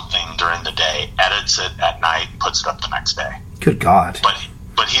 films something during the day, edits it at night, puts it up the next day. Good God!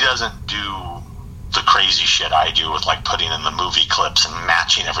 But he doesn't do the crazy shit I do with like putting in the movie clips and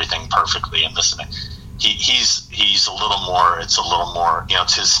matching everything perfectly and this and that. He's a little more. It's a little more. You know,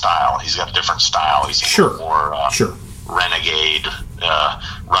 it's his style. He's got a different style. He's a little more renegade.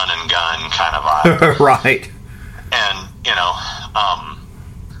 run and gun kind of vibe. Right. And,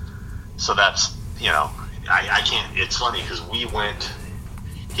 so that's, I can't, it's funny because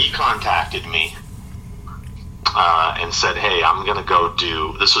he contacted me and said, hey, I'm going to go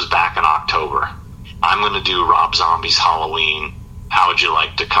this was back in October, I'm going to do Rob Zombie's Halloween. How would you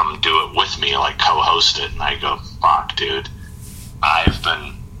like to come do it with me, like co-host it? And I go, fuck, dude, I've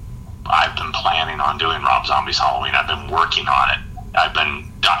been planning on doing Rob Zombie's Halloween. I've been working on it. I've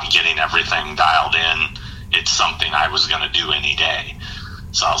been getting everything dialed in. It's something I was going to do any day.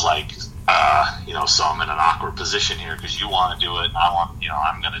 So I was like, so I'm in an awkward position here because you want to do it, and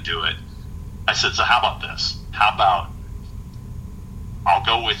I'm going to do it. I said, so how about this? How about I'll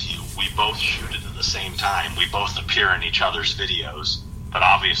go with you. We both shoot it at the same time. We both appear in each other's videos, but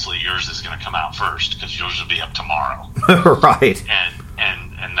obviously yours is going to come out first because yours will be up tomorrow. Right.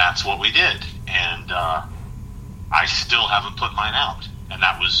 And that's what we did. And I still haven't put mine out. And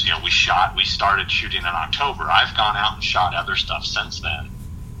that was, we started shooting in October. I've gone out and shot other stuff since then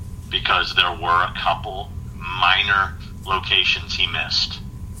because there were a couple minor locations he missed.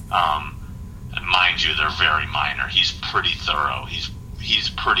 And mind you, they're very minor. He's pretty thorough. He's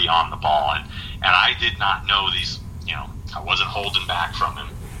pretty on the ball. And I did not know these, I wasn't holding back from him.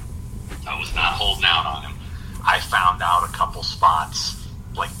 I was not holding out on him. I found out a couple spots,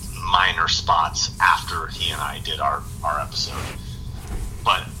 like minor spots, after he and I did our episode.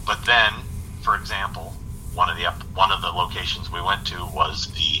 But then, for example, one of the locations we went to was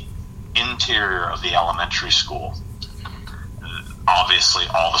the interior of the elementary school. Obviously,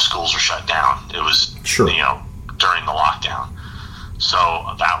 all the schools are shut down. It was, during the lockdown. So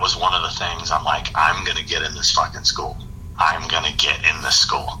that was one of the things. I'm like, I'm going to get in this fucking school. I'm going to get in this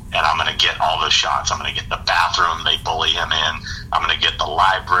school. And I'm going to get all those shots. I'm going to get the bathroom they bully him in. I'm going to get the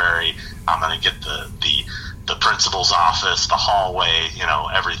library. I'm going to get the principal's office, the hallway,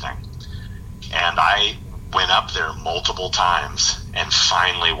 everything. And I went up there multiple times and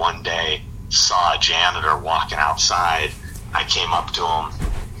finally one day saw a janitor walking outside. I came up to him,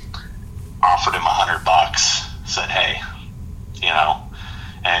 offered him $100, said, hey,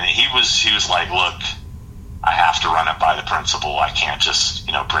 and he was like, look, I have to run it by the principal. I can't just,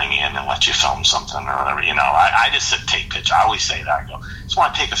 bring you in and let you film something or whatever. I just said take pictures. I always say that. I go, just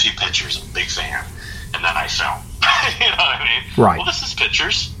want to take a few pictures. I'm a big fan. And then I film. You know what I mean? Right. Well, this is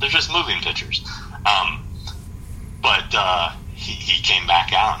pictures. They're just moving pictures. But he came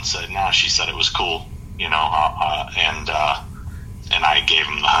back out and said, no, she said it was cool, and I gave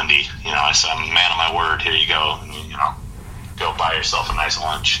him the hundy. I said, I'm a man of my word. Here you go. And, go buy yourself a nice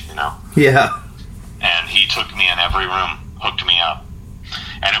lunch, Yeah. And he took me in every room, hooked me up.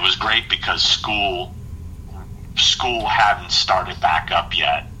 And it was great because school hadn't started back up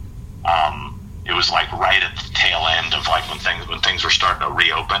yet. It was like right at the tail end of like when things were starting to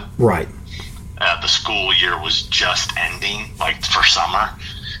reopen. Right. The school year was just ending, like for summer,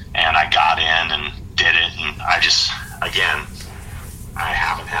 and I got in and did it. And I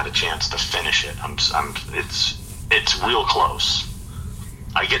haven't had a chance to finish it. It's real close.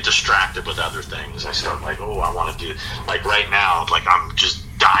 I get distracted with other things. I start like, I want to do, like right now, like I'm just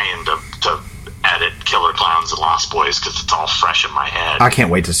dying to edit Killer Clowns and Lost Boys because it's all fresh in my head. I can't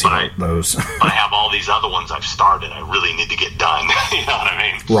wait to see those. But I have all these other ones I've started. I really need to get done. You know what I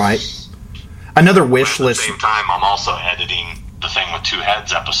mean? Right. Another wish list. At the same time, I'm also editing the Thing with Two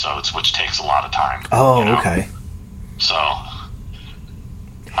Heads episodes, which takes a lot of time. Oh, okay. So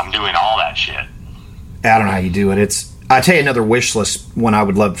I'm doing all that shit. I don't know how you do it. I tell you another wish list one I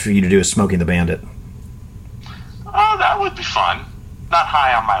would love for you to do is Smokey the Bandit. Oh, that would be fun. Not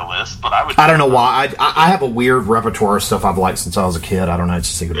high on my list, but I would. I don't know why. I have a weird repertoire of stuff I've liked since I was a kid. I don't know. I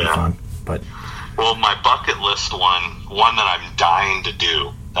just think it would be fun. But well, my bucket list one that I'm dying to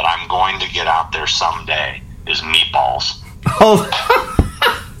do, that I'm going to get out there someday, is Meatballs. Oh,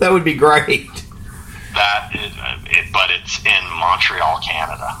 that would be great. That is, but it's in Montreal,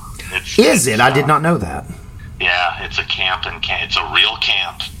 Canada. Is it? I did not know that. Yeah, it's a camp it's a real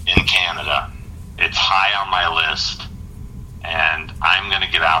camp in Canada. It's high on my list, and I'm going to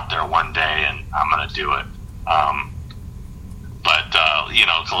get out there one day and I'm going to do it.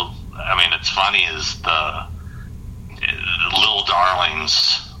 It's funny is the Little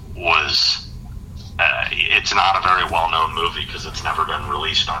Darlings was. It's not a very well-known movie because it's never been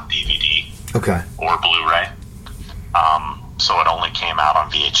released on DVD or Blu-ray. So it only came out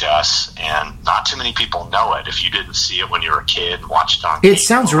on VHS, and not too many people know it. If you didn't see it when you were a kid and watched it on it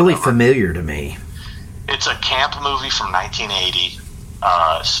sounds really familiar to me. It's a camp movie from 1980.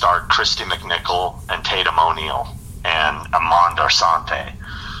 Starred Christy McNichol and Tatum O'Neal and Amand Arsante.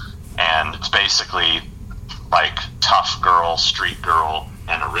 And it's basically like tough girl, street girl,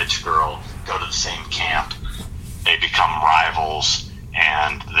 and a rich girl go to the same camp. They become rivals,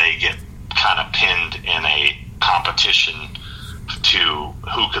 and they get kind of pinned in a competition to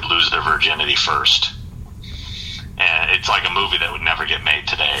who could lose their virginity first. And it's like a movie that would never get made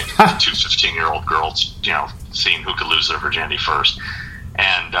today. Two 15-year-old girls, seeing who could lose their virginity first.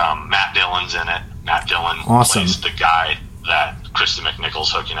 And Matt Dillon's in it. Matt Dillon plays the guy that Kristen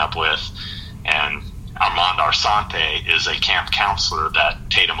McNichol's hooking up with. And Armand Arsante is a camp counselor that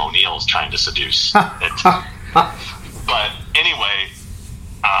Tatum O'Neal is trying to seduce. But anyway,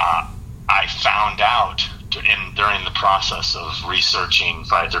 I found out during the process of researching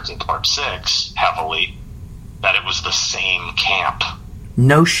Friday the 13th Part 6 heavily that it was the same camp.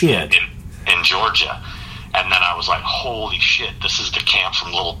 No shit. In Georgia. And then I was like, holy shit, this is the camp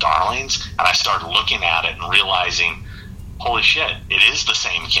from Little Darlings? And I started looking at it and realizing, holy shit, it is the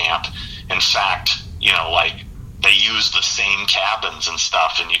same camp. In fact, they use the same cabins and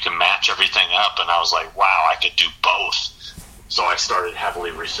stuff, and you can match everything up. And I was like, wow, I could do both. So I started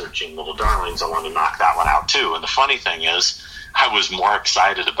heavily researching Little Darlings. I wanted to knock that one out too. And the funny thing is, I was more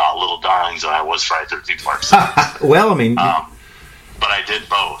excited about Little Darlings than I was Friday the 13th Part 6. Well, I mean... but I did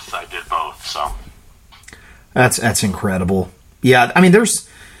both. So... That's incredible. Yeah, I mean, there's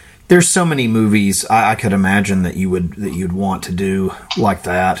so many movies I could imagine that you'd want to do like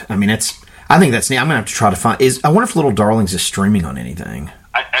that. I mean, I think that's neat. I'm gonna have to try to find. I wonder if Little Darlings is streaming on anything.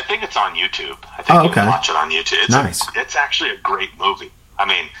 I think it's on YouTube. I think you can watch it on YouTube. It's nice. It's actually a great movie. I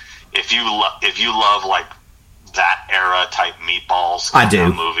mean, if you love like that era type Meatballs kind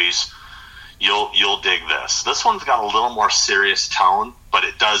of movies, you'll dig this. This one's got a little more serious tone, but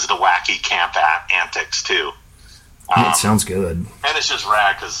it does the wacky camp antics too. It sounds good. And it's just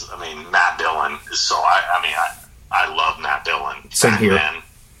rad because, I mean, Matt Dillon is so... I love Matt Dillon. Same here.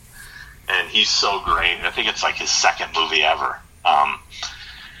 And he's so great. I think it's like his second movie ever.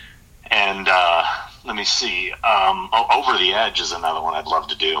 Let me see. Over the Edge is another one I'd love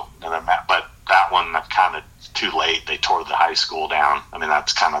to do. But that one, kind of too late. They tore the high school down. I mean,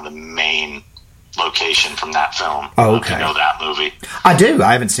 that's kind of the main location from that film. Oh, okay. You know that movie? I do.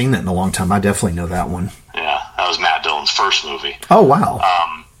 I haven't seen that in a long time. I definitely know that one. Yeah, that was Matt Dillon's first movie. Oh, wow.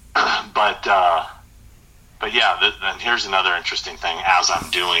 But yeah, and here's another interesting thing. As I'm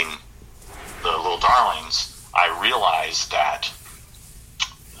doing the Little Darlings, I realized that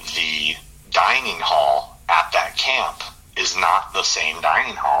the dining hall at that camp is not the same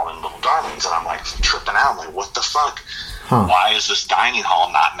dining hall in Little Darlings. And I'm like tripping out. I'm like, what the fuck? Huh. Why is this dining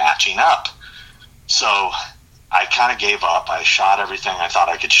hall not matching up? So I kind of gave up. I shot everything I thought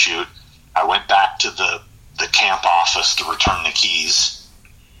I could shoot. I went back to the camp office to return the keys.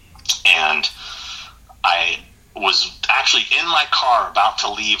 And I was actually in my car about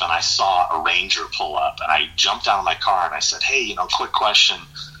to leave, and I saw a Ranger pull up. And I jumped out of my car, and I said, hey, quick question.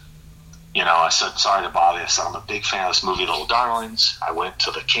 I said, sorry to bother you. I said, I'm a big fan of this movie, Little Darlings. I went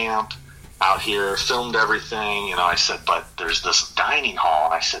to the camp out here, filmed everything. I said, but there's this dining hall.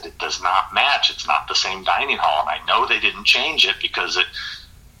 And I said, it does not match. It's not the same dining hall. And I know they didn't change it because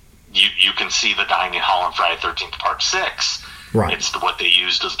you can see the dining hall in Friday the 13th Part 6. Right. It's what they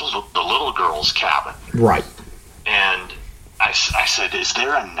used as the little girl's cabin. Right. And I said, is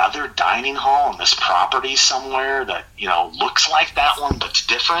there another dining hall on this property somewhere that, looks like that one but's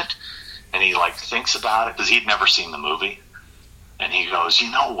different? And he, thinks about it because he'd never seen the movie. And he goes,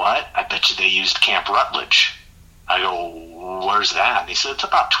 you know what? I bet you they used Camp Rutledge. I go, where's that? And he said, it's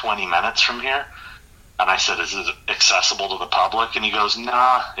about 20 minutes from here. And I said, is it accessible to the public? And he goes,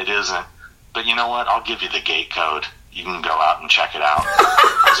 nah, it isn't. But you know what? I'll give you the gate code. You can go out and check it out.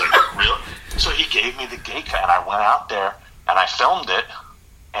 I was like, really? So he gave me the gate code, and I went out there, and I filmed it,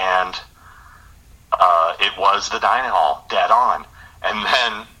 and it was the dining hall, dead on. And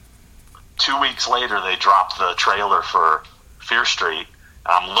then 2 weeks later, they dropped the trailer for Fear Street.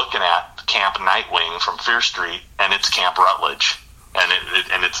 I'm looking at Camp Nightwing from Fear Street, and it's Camp Rutledge.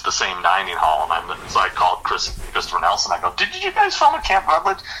 And it's the same dining hall. So I called Christopher Nelson. I go, did you guys film at Camp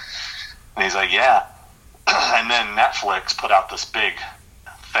Rutledge? And he's like, yeah. And then Netflix put out this big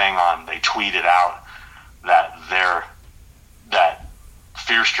thing they tweeted out that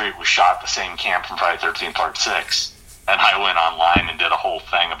Fear Street was shot at the same camp from Friday the 13th Part 6. And I went online and did a whole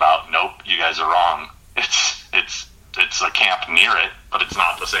thing about, nope, you guys are wrong. It's a camp near it, but it's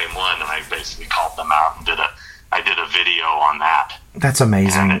not the same one. And I basically called them out and I did a video on that. That's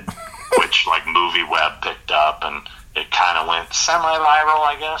amazing. Which MovieWeb picked up, and it kind of went semi-viral,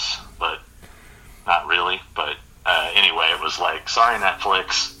 I guess, but not really. But anyway, it was like, sorry,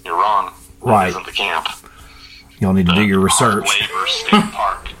 Netflix, you're wrong. Right. It isn't the camp. You'll need to do your research. Labor State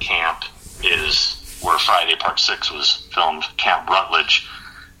Park camp is where Friday Part 6 was filmed, Camp Rutledge,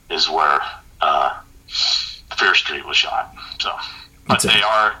 is where Fear Street was shot. So, but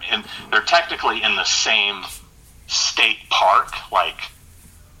they're technically in the same state park,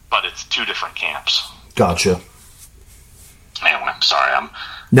 but it's two different camps. Gotcha. Anyway, I'm sorry, I'm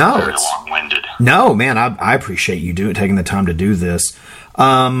very long-winded. No, man, I appreciate you taking the time to do this.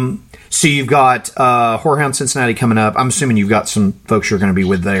 So you've got Whorehound Cincinnati coming up. I'm assuming you've got some folks you're going to be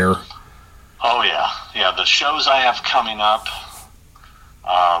with there. Oh, yeah. Yeah, the shows I have coming up,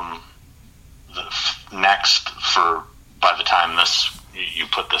 next, by the time you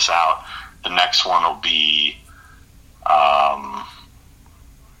put this out, the next one will be,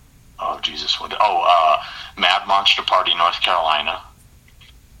 Mad Monster Party, North Carolina.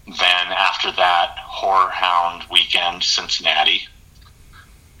 Then after that, Whorehound Weekend, Cincinnati.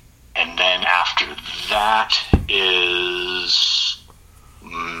 And then after that is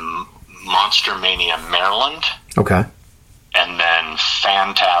Monster Mania, Maryland. Okay. And then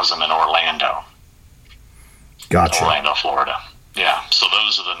Phantasm in Orlando. Gotcha. Orlando, Florida. Yeah, so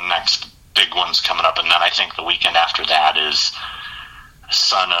those are the next big ones coming up. And then I think the weekend after that is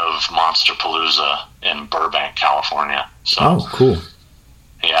Son of Monsterpalooza in Burbank, California. So, oh, cool.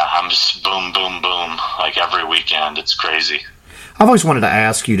 Yeah, I'm just boom, boom, boom, like every weekend. It's crazy. I've always wanted to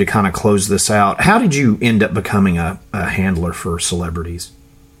ask you to kind of close this out. How did you end up becoming a handler for celebrities?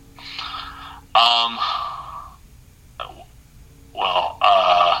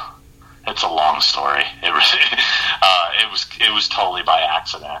 It's a long story. It was totally by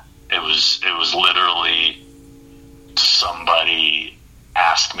accident. It was literally somebody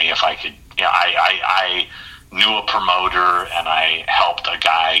asked me if I could. I knew a promoter and I helped a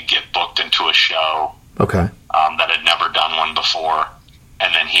guy get booked into a show. Okay. That had never done one before,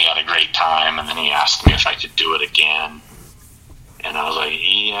 and then he had a great time, and then he asked me if I could do it again, and I was like,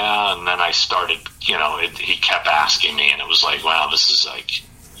 yeah, and then I started, he kept asking me, and it was like, wow, this is like,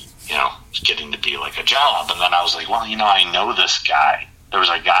 getting to be like a job, and then I was like, well, I know this guy. There was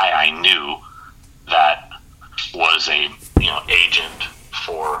a guy I knew that was a, agent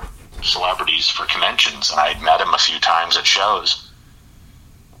for celebrities for conventions, and I had met him a few times at shows.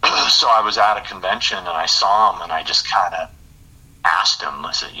 So I was at a convention and I saw him and I just kind of asked him,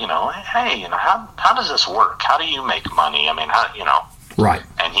 I said, hey, how does this work? How do you make money? I mean, Right.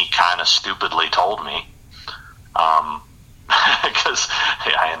 And he kind of stupidly told me, because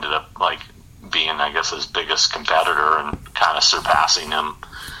I ended up being, I guess, his biggest competitor and kind of surpassing him.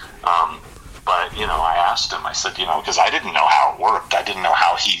 But, I asked him, I said, because I didn't know how it worked. I didn't know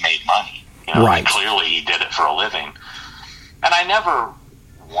how he made money. Right. Clearly he did it for a living. And I never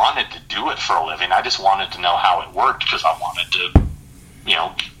wanted to do it for a living. I just wanted to know how it worked because I wanted to,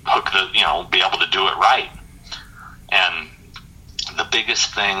 be able to do it right. And the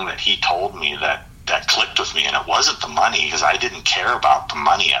biggest thing that he told me that clicked with me, and it wasn't the money, because I didn't care about the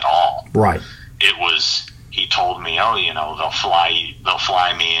money at all. Right. It was, he told me, they'll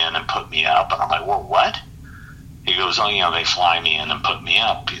fly me in and put me up. And I'm like, well, what? He goes, they fly me in and put me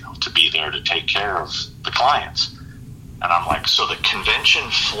up, to be there to take care of the clients. And I'm like, so the convention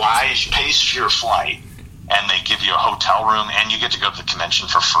pays for your flight, and they give you a hotel room, and you get to go to the convention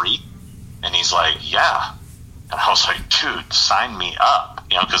for free? And he's like, yeah. And I was like, dude, sign me up,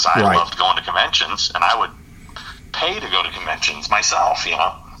 because I Right. loved going to conventions, and I would pay to go to conventions myself,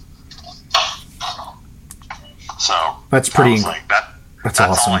 So That's pretty. I was like, that's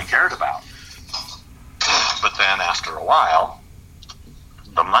awesome. all I cared about. But then after a while,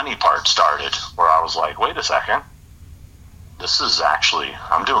 the money part started, where I was like, wait a second. This is actually,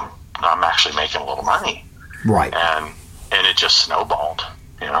 I'm actually making a little money. Right. And it just snowballed,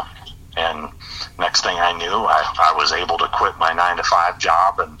 And next thing I knew, I was able to quit my 9-to-5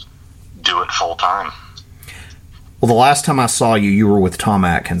 job and do it full time. Well, the last time I saw you, you were with Tom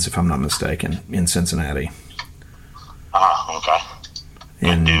Atkins, if I'm not mistaken, in Cincinnati. Okay.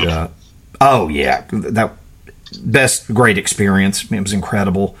 And Dude. oh yeah, that great experience. It was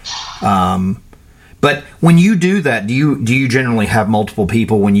incredible. But when you do that, do you generally have multiple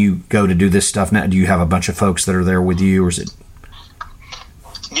people when you go to do this stuff now? Do you have a bunch of folks that are there with you, or is it?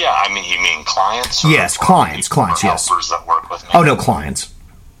 Yeah, I mean, you mean clients? Yes, clients, yes. Helpers that work with me. Oh no, clients.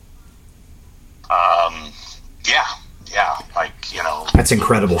 Yeah, That's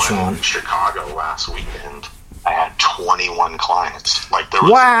incredible, when Sean. in Chicago last weekend, I had 21 clients. There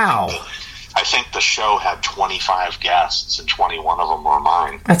was, Wow. I think the show had 25 guests, and 21 of them were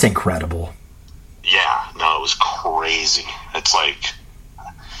mine. That's incredible. Yeah, no, it was crazy. It's when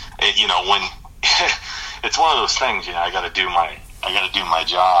it's one of those things. I got to do my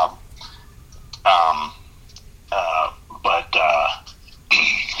job. But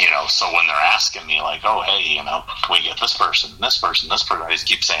so when they're asking me like, oh, hey, can we get this person, this person, this person, I just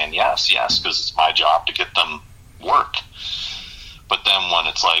keep saying yes, because it's my job to get them work. But then when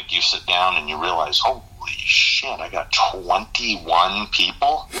it's like you sit down and you realize, holy shit, I got 21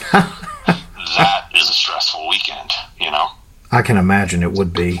 people, that is a stressful weekend, I can imagine it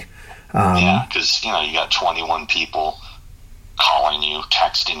would be. Yeah, because, you got 21 people calling you,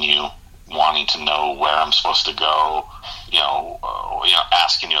 texting you, wanting to know where I'm supposed to go,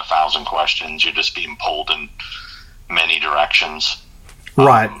 asking you 1,000 questions. You're just being pulled in many directions.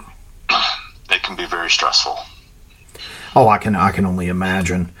 Right. It can be very stressful. Oh, I can only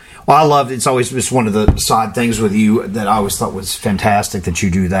imagine. Well, I loved it's always just one of the side things with you that I always thought was fantastic that you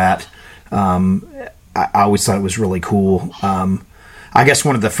do that. I always thought it was really cool. I guess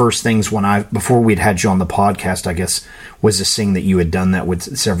one of the first things before we'd had you on the podcast, I guess, was to seeing that you had done that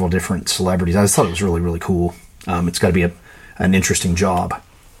with several different celebrities. I just thought it was really, really cool. It's got to be an interesting job.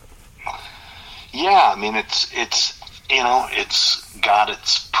 Yeah, I mean, it's got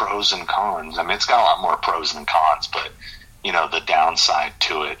its pros and cons. I mean, it's got a lot more pros than cons, but the downside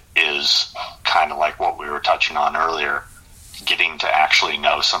to it is kind of like what we were touching on earlier, getting to actually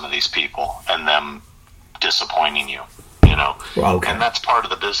know some of these people and them disappointing you. Okay. And that's part of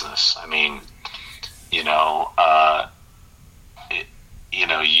the business. I mean, you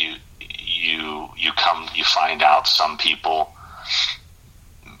find out some people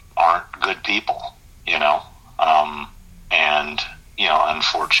aren't good people, and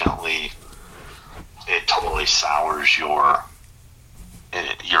unfortunately, it totally sours your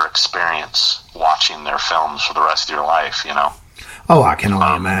experience watching their films for the rest of your life. Oh, I can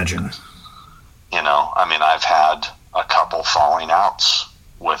only imagine. I mean, I've had a couple falling outs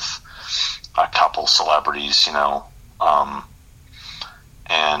with a couple celebrities,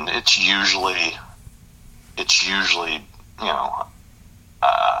 and it's usually,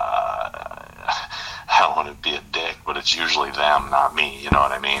 I don't want to be a dick, but it's usually them, not me. You know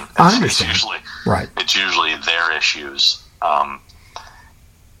what I mean? I understand. It's usually their issues,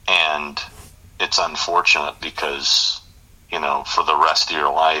 and it's unfortunate because for the rest of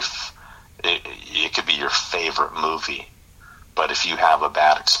your life, it could be your favorite movie, but if you have a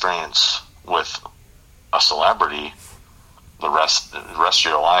bad experience with a celebrity, the rest of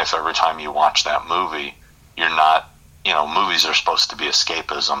your life, every time you watch that movie, you're not. Movies are supposed to be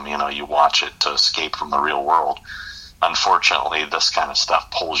escapism. You watch it to escape from the real world. Unfortunately, this kind of stuff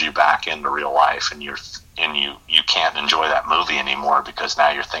pulls you back into real life, and you can't enjoy that movie anymore because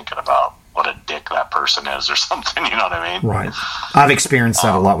now you're thinking about what a dick that person is or something. You know what I mean? Right. I've experienced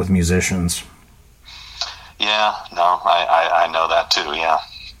that a lot with musicians. Yeah. No, I know that too. Yeah.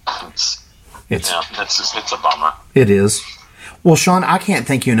 It's a bummer. It is. Well, Sean, I can't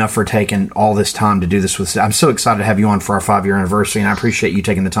thank you enough for taking all this time to do this with us. I'm so excited to have you on for our 5-year anniversary, and I appreciate you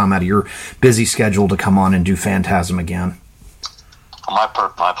taking the time out of your busy schedule to come on and do Phantasm again. My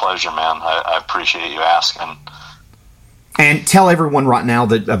pleasure, man. I appreciate you asking. And tell everyone right now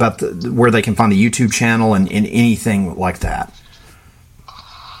about where they can find the YouTube channel and anything like that.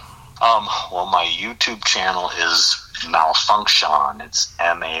 Well, my YouTube channel is Malfunction. It's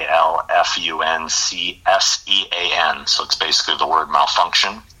MALFUNCSEAN. So it's basically the word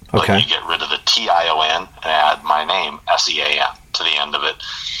malfunction. Okay. But you get rid of the TION and add my name, SEAN, to the end of it.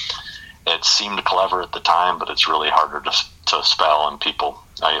 It seemed clever at the time, but it's really harder to spell, and people,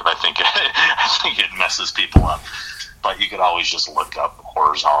 I think it messes people up. But you could always just look up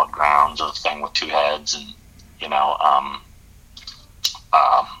Horror Solid Grounds, a thing with two heads, and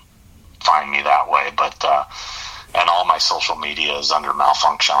find me that way. But and all my social media is under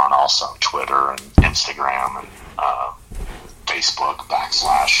Malfunction, also Twitter and Instagram and Facebook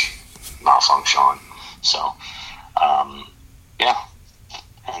 /Malfunction. So yeah,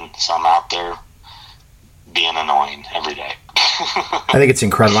 and so I'm out there being annoying every day. I think it's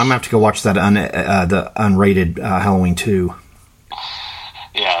incredible. I'm gonna have to go watch that the unrated Halloween 2.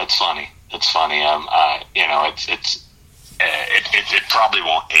 Yeah, it's funny. It's funny. It probably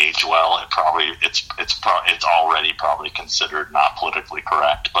won't age well. It's already probably considered not politically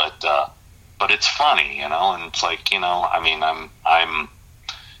correct, but it's funny, and it's like, I mean, I'm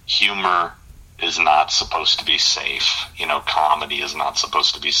humor is not supposed to be safe. Comedy is not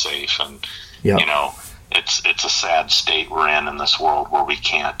supposed to be safe, and yep. It's a sad state we're in this world where we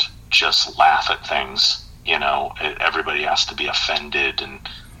can't just laugh at things. Everybody has to be offended, and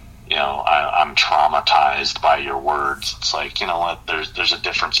I'm traumatized by your words. It's like, you know what? There's a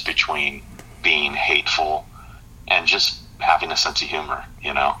difference between being hateful and just having a sense of humor.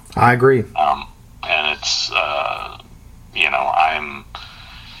 I agree. And it's I'm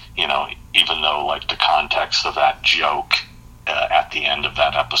even though like the context of that joke at the end of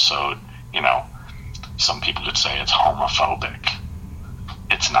that episode, some people could say it's homophobic.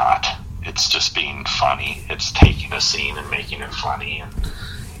 It's not. It's just being funny. It's taking a scene and making it funny. And,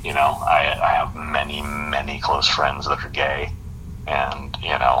 I have many, many close friends that are gay, and,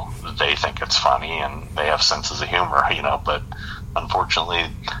 they think it's funny and they have senses of humor, but unfortunately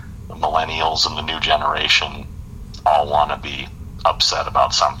the millennials and the new generation all want to be upset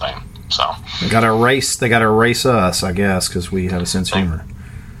about something. So they got to erase us, I guess, because we have a sense of humor.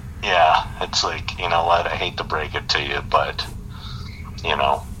 Yeah, it's like, you know what, I hate to break it to you, but,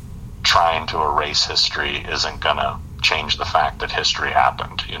 trying to erase history isn't going to change the fact that history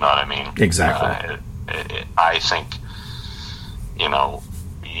happened. You know what I mean? Exactly. I think, you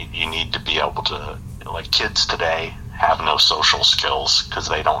need to be able to, like, kids today have no social skills because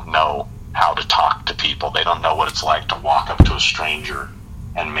they don't know how to talk to people. They don't know what it's like to walk up to a stranger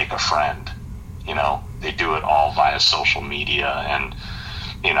and make a friend. They do it all via social media, and,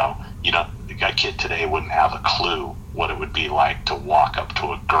 a kid today wouldn't have a clue what it would be like to walk up to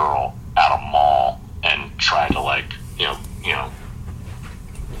a girl at a mall and try to,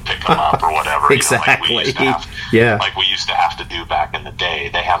 pick them up or whatever. Exactly. Like we used to have to do back in the day.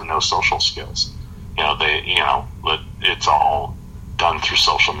 They have no social skills. But it's all done through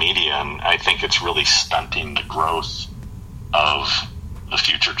social media, and I think it's really stunting the growth of the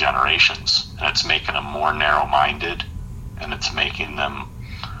future generations, and it's making them more narrow-minded, and it's making them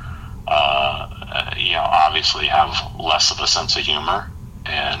obviously have less of a sense of humor,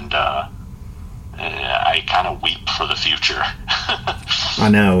 and I kind of weep for the future. I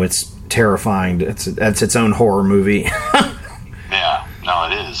know, it's terrifying. That's its own horror movie. Yeah, no,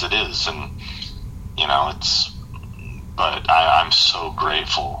 it is, and but I'm so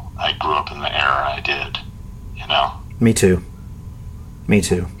grateful I grew up in the era I did. Me too.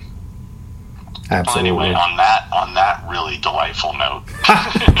 Absolutely. Well, anyway, on that really delightful note,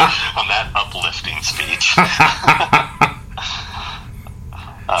 on that uplifting speech.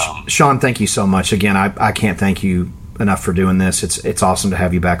 Sean, thank you so much. Again, I can't thank you enough for doing this. It's awesome to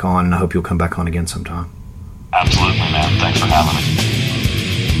have you back on, and I hope you'll come back on again sometime. Absolutely, man. Thanks for having me.